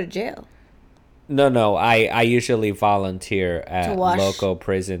 did you go to jail? No, I usually volunteer at wash- local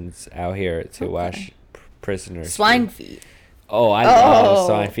prisons out here to wash prisoners' Swine feet. feet. Oh, I love Oh.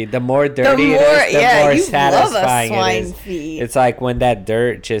 swine feet. The more dirty it more- is, the yeah, more you satisfying love a swine it is. feet. It's like when that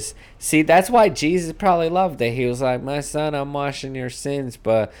dirt just... See, that's why Jesus probably loved it. He was like, my son, I'm washing your sins.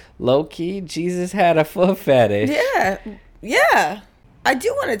 But low-key, Jesus had a foot fetish. Yeah. Yeah. I do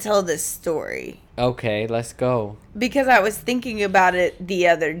want to tell this story Okay, let's go. because I was thinking about it the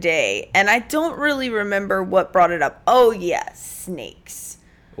other day, and I don't really remember what brought it up. Oh, yeah, snakes.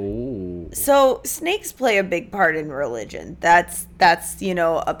 Ooh. So snakes play a big part in religion. That's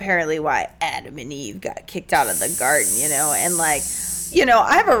apparently why Adam and Eve got kicked out of the garden, and like,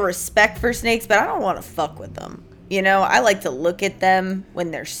 I have a respect for snakes, but I don't want to fuck with them. I like to look at them when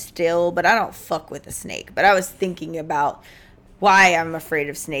they're still, but I don't fuck with a snake. But I was thinking about why I'm afraid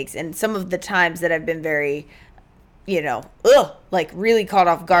of snakes and some of the times that I've been very, really caught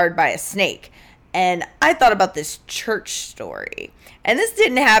off guard by a snake. And I thought about this church story. And this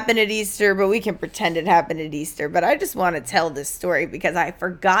didn't happen at Easter, but we can pretend it happened at Easter. But I just want to tell this story because I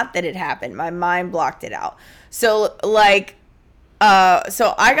forgot that it happened. My mind blocked it out. So,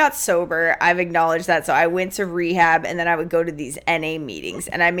 so I got sober. I've acknowledged that. So I went to rehab, and then I would go to these NA meetings.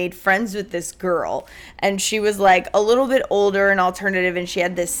 And I made friends with this girl. And she was like a little bit older and alternative. And she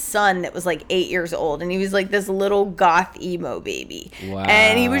had this son that was like 8 years old. And he was like this little goth emo baby. Wow.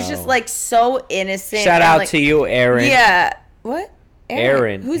 And he was just like so innocent. Shout and, out like, to you, Aaron. Yeah. What?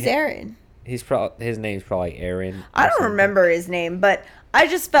 Aaron. Who's Aaron? His name's probably Aaron. I don't something. remember his name, but I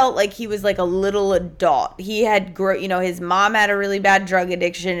just felt like he was like a little adult. He had his mom had a really bad drug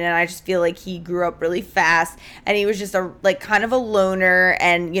addiction, and I just feel like he grew up really fast, and he was just kind of a loner,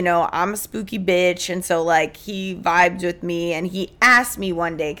 and I'm a spooky bitch, and so like he vibed with me, and he asked me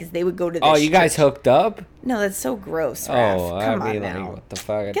one day because they would go to this Oh, you guys hooked up? No, that's so gross, Raph. Oh, Come I mean, on now. like, what the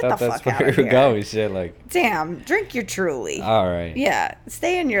fuck? I Get thought the that's fuck where outta you were here. going. Shit, like. Damn, drink your Truly. All right. Yeah,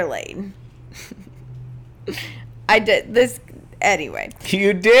 stay in your lane. I did this anyway.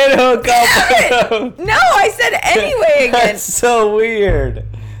 You did hook up with him. No, I said anyway again. That's so weird.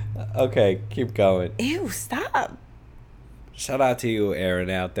 Okay, keep going. Ew, stop. Shout out to you,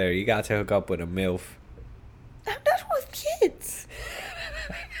 Aaron, out there. You got to hook up with a MILF. I'm not with kids.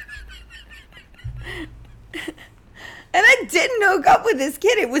 And I didn't hook up with this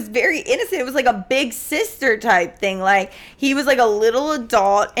kid. It was very innocent. It was like a big sister type thing. Like, he was like a little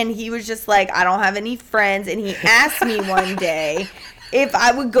adult, and he was just like, I don't have any friends. And he asked me one day if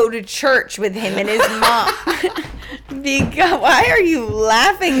I would go to church with him and his mom. Because, why are you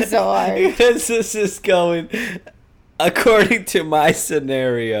laughing so hard? Because this is going according to my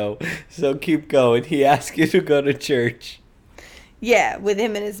scenario. So keep going. He asked you to go to church. Yeah, with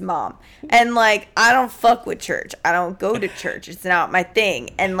him and his mom. And, like, I don't fuck with church. I don't go to church. It's not my thing.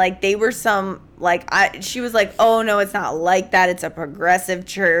 And, like, they were she was like, oh, no, it's not like that. It's a progressive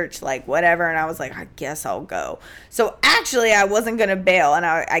church, like, whatever. And I was like, I guess I'll go. So, actually, I wasn't going to bail. And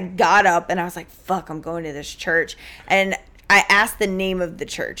I got up, and I was like, fuck, I'm going to this church. And I asked the name of the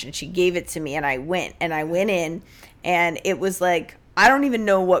church, and she gave it to me, and I went. And I went in, and it was like, I don't even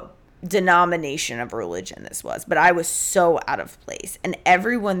know what denomination of religion this was, but I was so out of place, and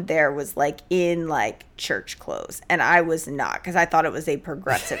everyone there was like in like church clothes, and I was not, because I thought it was a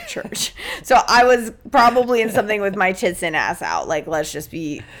progressive church. So I was probably in something with my tits and ass out. Like, let's just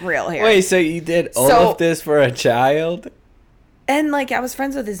be real here. Wait, so you did all of this for a child? And, like, I was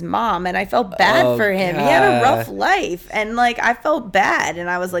friends with his mom, and I felt bad for him. God. He had a rough life, and, like, I felt bad. And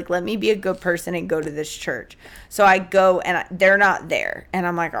I was like, let me be a good person and go to this church. So I go, and they're not there. And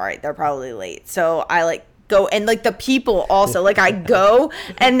I'm like, all right, they're probably late. So I, like, go, and, like, the people also, like, I go,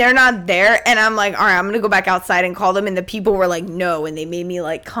 and they're not there. And I'm like, all right, I'm going to go back outside and call them. And the people were like, no. And they made me,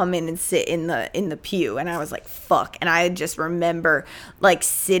 like, come in and sit in the pew. And I was like, fuck. And I just remember, like,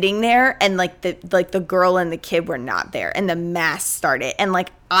 sitting there, and, like, the girl and the kid were not there. And the mass started. And,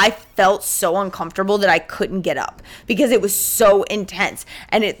 like, I felt so uncomfortable that I couldn't get up because it was so intense.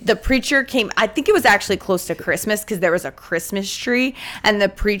 And the preacher came, I think it was actually close to Christmas, because there was a Christmas tree, and the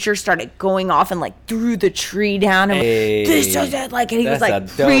preacher started going off and, like, threw the tree down, and this was it, like, and he was like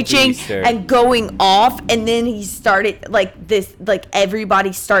preaching and going off. And then he started like this, like,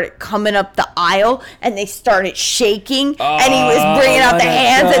 everybody started coming up the aisle, and they started shaking, and he was bringing out the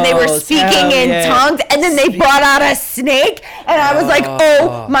hands, and they were speaking in tongues, and then they brought out a snake, and I was like,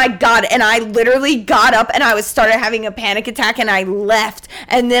 oh my God. And I literally got up, and I started having a panic attack, and I left.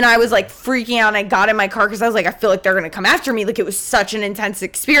 And then I was like freaking out, and I got in my car because I was like, I feel like they're gonna come after me. Like, it was such an intense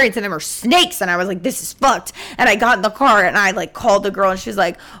experience, and there were snakes, and I was like, this is fucked. And I got in the car, and I like called the girl, and she was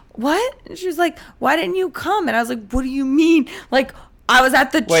like, what? And she was like, why didn't you come? And I was like, what do you mean? Like, I was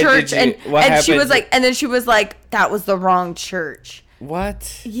at the church, and she was like, and then she was like, that was the wrong church.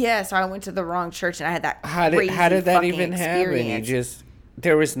 What? Yeah, so I went to the wrong church, and I had that how did that even happen? You just,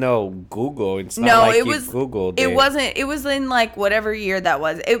 there was no Google. It's not like you Googled it. It wasn't. It was in like whatever year that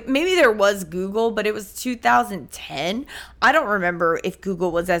was. Maybe there was Google, but it was 2010. I don't remember if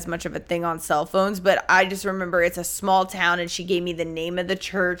Google was as much of a thing on cell phones, but I just remember it's a small town, and she gave me the name of the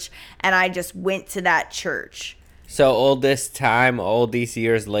church, and I just went to that church. So all this time, all these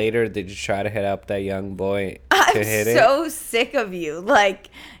years later, did you try to hit up that young boy to hit it? I'm so sick of you. Like,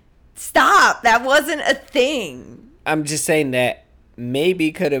 stop. That wasn't a thing. I'm just saying that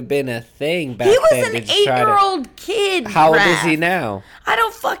maybe could have been a thing back then. He was an 8-year-old kid. How old is he now? I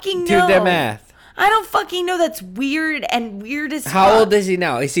don't fucking know. Do the math. I don't fucking know. That's weird and weird as fuck. How old is he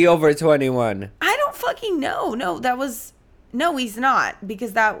now? Is he over 21? I don't fucking know. No, he's not.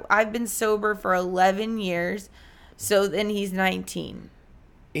 Because I've been sober for 11 years. So then he's 19.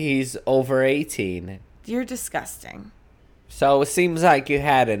 He's over 18. You're disgusting. So it seems like you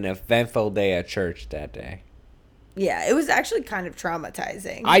had an eventful day at church that day. Yeah, it was actually kind of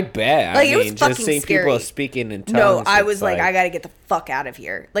traumatizing. I bet. Like, it was fucking just seeing scary. people speaking in tongues. No, I was like, I got to get the fuck out of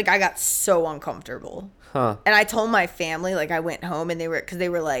here. Like, I got so uncomfortable. Huh. And I told my family, like, I went home, and they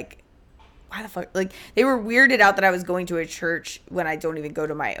were like, why the fuck? Like, they were weirded out that I was going to a church when I don't even go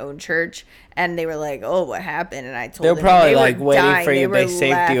to my own church. And they were like, oh, what happened? And I told them. They're probably like waiting dying. for you. They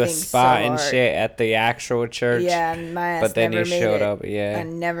saved you a spot so and shit at the actual church. Yeah, and my ass but then never you made showed it. up. Yeah. I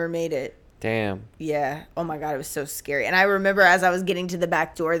never made it. Damn. Yeah. Oh my God, it was so scary. And I remember as I was getting to the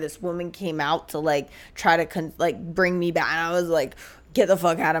back door, this woman came out to like try to bring me back. And I was like, get the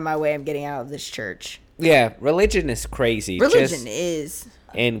fuck out of my way. I'm getting out of this church. Yeah, religion is crazy. Religion is.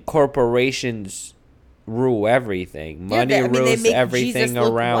 And corporations rule everything. Money rules everything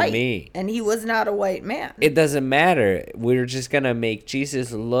around white, me. And he was not a white man. It doesn't matter. We're just going to make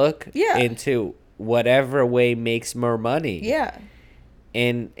Jesus look into whatever way makes more money. Yeah.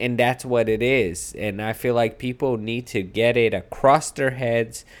 And that's what it is. And I feel like people need to get it across their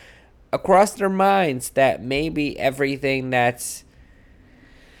heads, across their minds, that maybe everything that's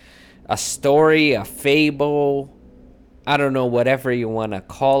a story, a fable, I don't know, whatever you want to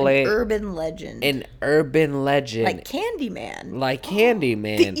call it. Urban legend. An urban legend. Like Candyman. Like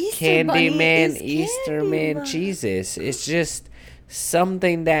Candyman. The Easter Bunny Candyman, is Easterman, Candyman. Jesus. It's just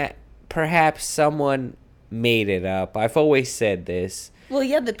something that perhaps someone made it up. I've always said this. Well,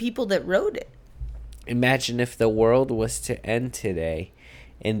 yeah, the people that wrote it. Imagine if the world was to end today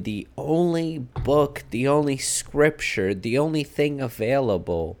and the only book, the only scripture, the only thing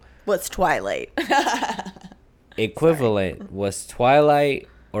available What's Twilight? equivalent was Twilight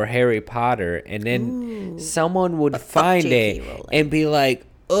or Harry Potter, and then someone would find J.K. it Rowling. and be like,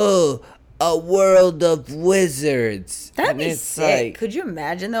 oh, a world of wizards. That'd And be it's sick. like, Could you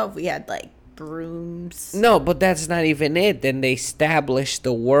imagine, though, if we had, like, brooms? no, but that's not even it. Then they established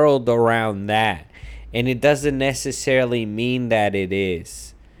the world around that. And it doesn't necessarily mean that it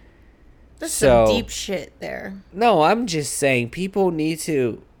is. That's So- some deep shit there. No, I'm just saying people need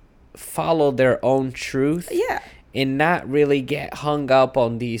to follow their own truth. Yeah. And not really get hung up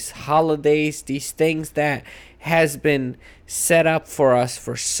on these holidays, these things that has been set up for us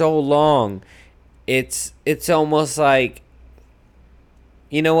for so long. It's almost like,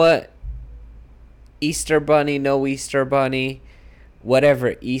 you know what? Easter Bunny, no Easter Bunny,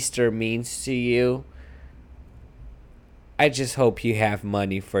 whatever Easter means to you, I just hope you have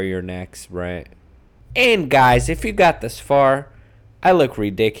money for your next rent. And guys, if you got this far, I look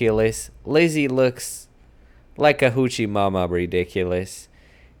ridiculous. Lizzie looks like a hoochie mama ridiculous.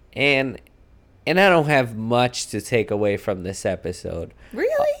 And I don't have much to take away from this episode.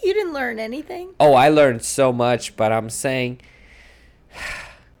 Really? You didn't learn anything? Oh, I learned so much, but I'm saying,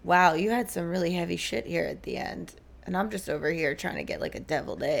 Wow, you had some really heavy shit here at the end. And I'm just over here trying to get, like, a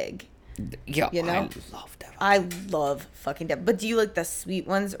deviled egg. yo, You know? I love that. I love fucking devil. But do you like the sweet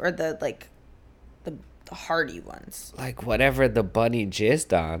ones or the, like, the hearty ones? Like whatever the bunny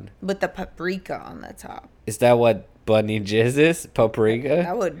jizzed on. With the paprika on the top. Is that what bunny jizz is? Paprika?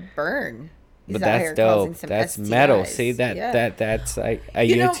 That would burn. He's But out that's here causing dope. some That's STIs. metal. See that's like a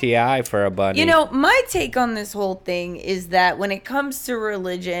You know- UTI for a bunny. You know, my take on this whole thing is that when it comes to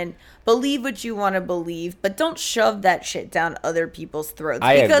religion, believe what you want to believe, but don't shove that shit down other people's throats.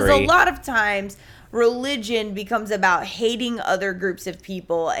 I Because agree. a lot of times, religion becomes about hating other groups of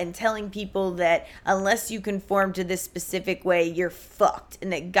people and telling people that unless you conform to this specific way, you're fucked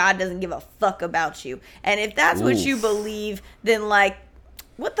and that God doesn't give a fuck about you. And if that's what you Oof. believe, then like,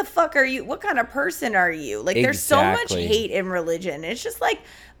 what the fuck are you? What kind of person are you? Like, there's so much Exactly. hate in religion. It's just like,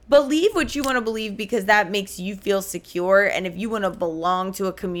 believe what you want to believe because that makes you feel secure. And if you want to belong to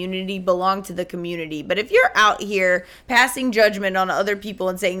a community, belong to the community. But if you're out here passing judgment on other people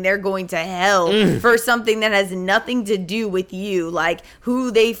and saying they're going to hell for something that has nothing to do with you, like who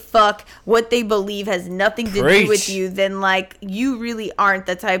they fuck, what they believe has nothing to do with Preach. you, then like you really aren't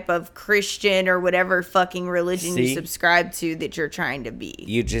the type of Christian or whatever fucking religion you See? subscribe to that you're trying to be.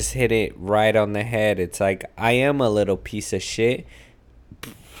 You just hit it right on the head. It's like, I am a little piece of shit,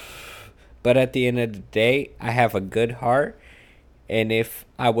 but at the end of the day, I have a good heart. And if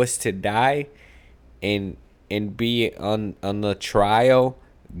I was to die and be on the trial,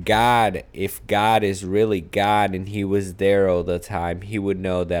 God, if God is really God and he was there all the time, he would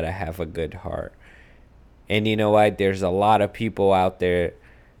know that I have a good heart. And you know what? There's a lot of people out there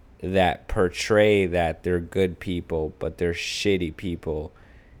that portray that they're good people, but they're shitty people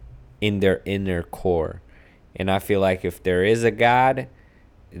in their core. And I feel like if there is a God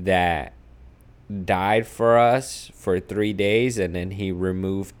that died for us for 3 days and then he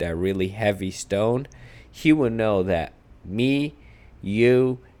removed that really heavy stone, he would know that me,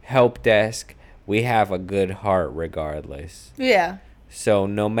 you, help desk, we have a good heart regardless. Yeah. So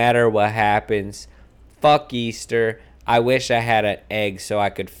no matter what happens, fuck Easter. I wish I had an egg so I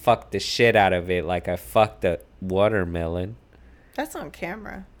could fuck the shit out of it like I fucked a watermelon. That's on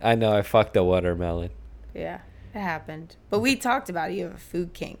camera. I know I fucked a watermelon. Yeah, it happened. But we talked about it. You have a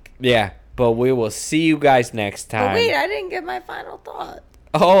food kink. Yeah, but we will see you guys next time. But wait, I didn't get my final thought.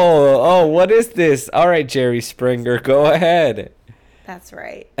 Oh, what is this? All right, Jerry Springer, go ahead. That's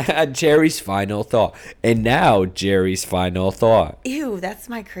right. Jerry's final thought. And now, Jerry's final thought. Ew, that's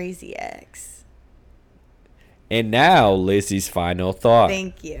my crazy ex. And now, Lizzie's final thought.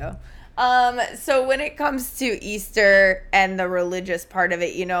 Thank you. So when it comes to Easter and the religious part of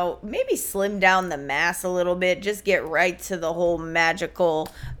it, you know, maybe slim down the mass a little bit. Just get right to the whole magical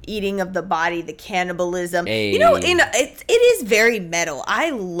eating of the body, the cannibalism. Hey. You know, it is very metal. I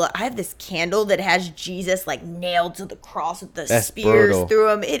have this candle that has Jesus like nailed to the cross with the That's spears brutal. through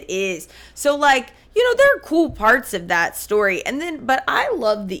him. It is. So like, you know, there are cool parts of that story. And then, but I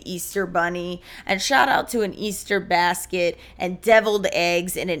love the Easter bunny, and shout out to an Easter basket and deviled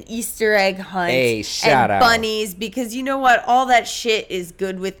eggs and an Easter egg hunt Hey, shout and out. bunnies, because you know what? All that shit is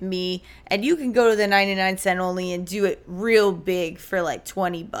good with me. And you can go to the 99 cent only and do it real big for like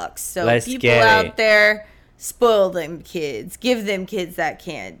 $20. So Let's people get out it. there, spoil them kids. Give them kids that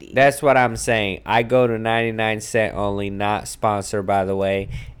candy. That's what I'm saying. I go to 99 cent only, not sponsored by the way,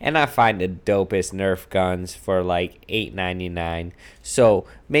 and I find the dopest Nerf guns for like $8.99. So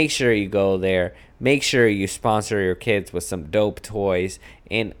make sure you go there. Make sure you sponsor your kids with some dope toys,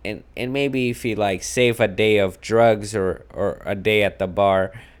 and maybe if you like save a day of drugs or a day at the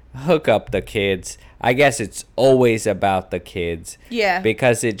bar, hook up the kids. I guess it's always about the kids. Yeah.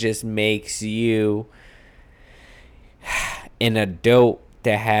 Because it just makes you an adult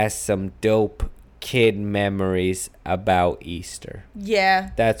that has some dope kid memories about Easter.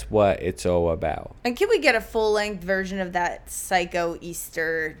 Yeah. That's what it's all about. And can we get a full-length version of that Psycho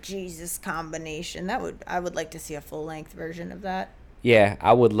Easter Jesus combination? I would like to see a full-length version of that. Yeah,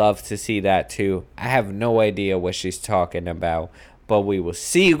 I would love to see that too. I have no idea what she's talking about. But we will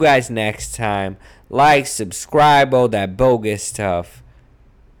see you guys next time. Like, subscribe, all that bogus stuff.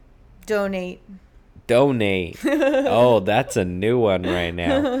 Donate. Oh, that's a new one right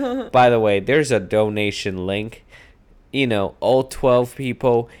now. By the way, there's a donation link. You know, all 12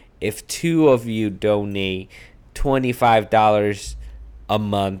 people, if 2 of you donate $25 a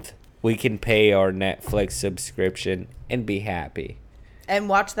month, we can pay our Netflix subscription and be happy. And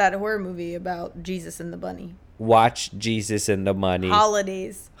watch that horror movie about Jesus and the bunny. Watch Jesus and the Money.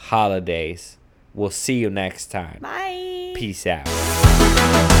 Holidays. We'll see you next time. Bye. Peace out.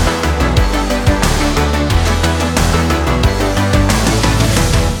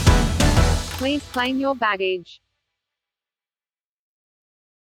 Please claim your baggage.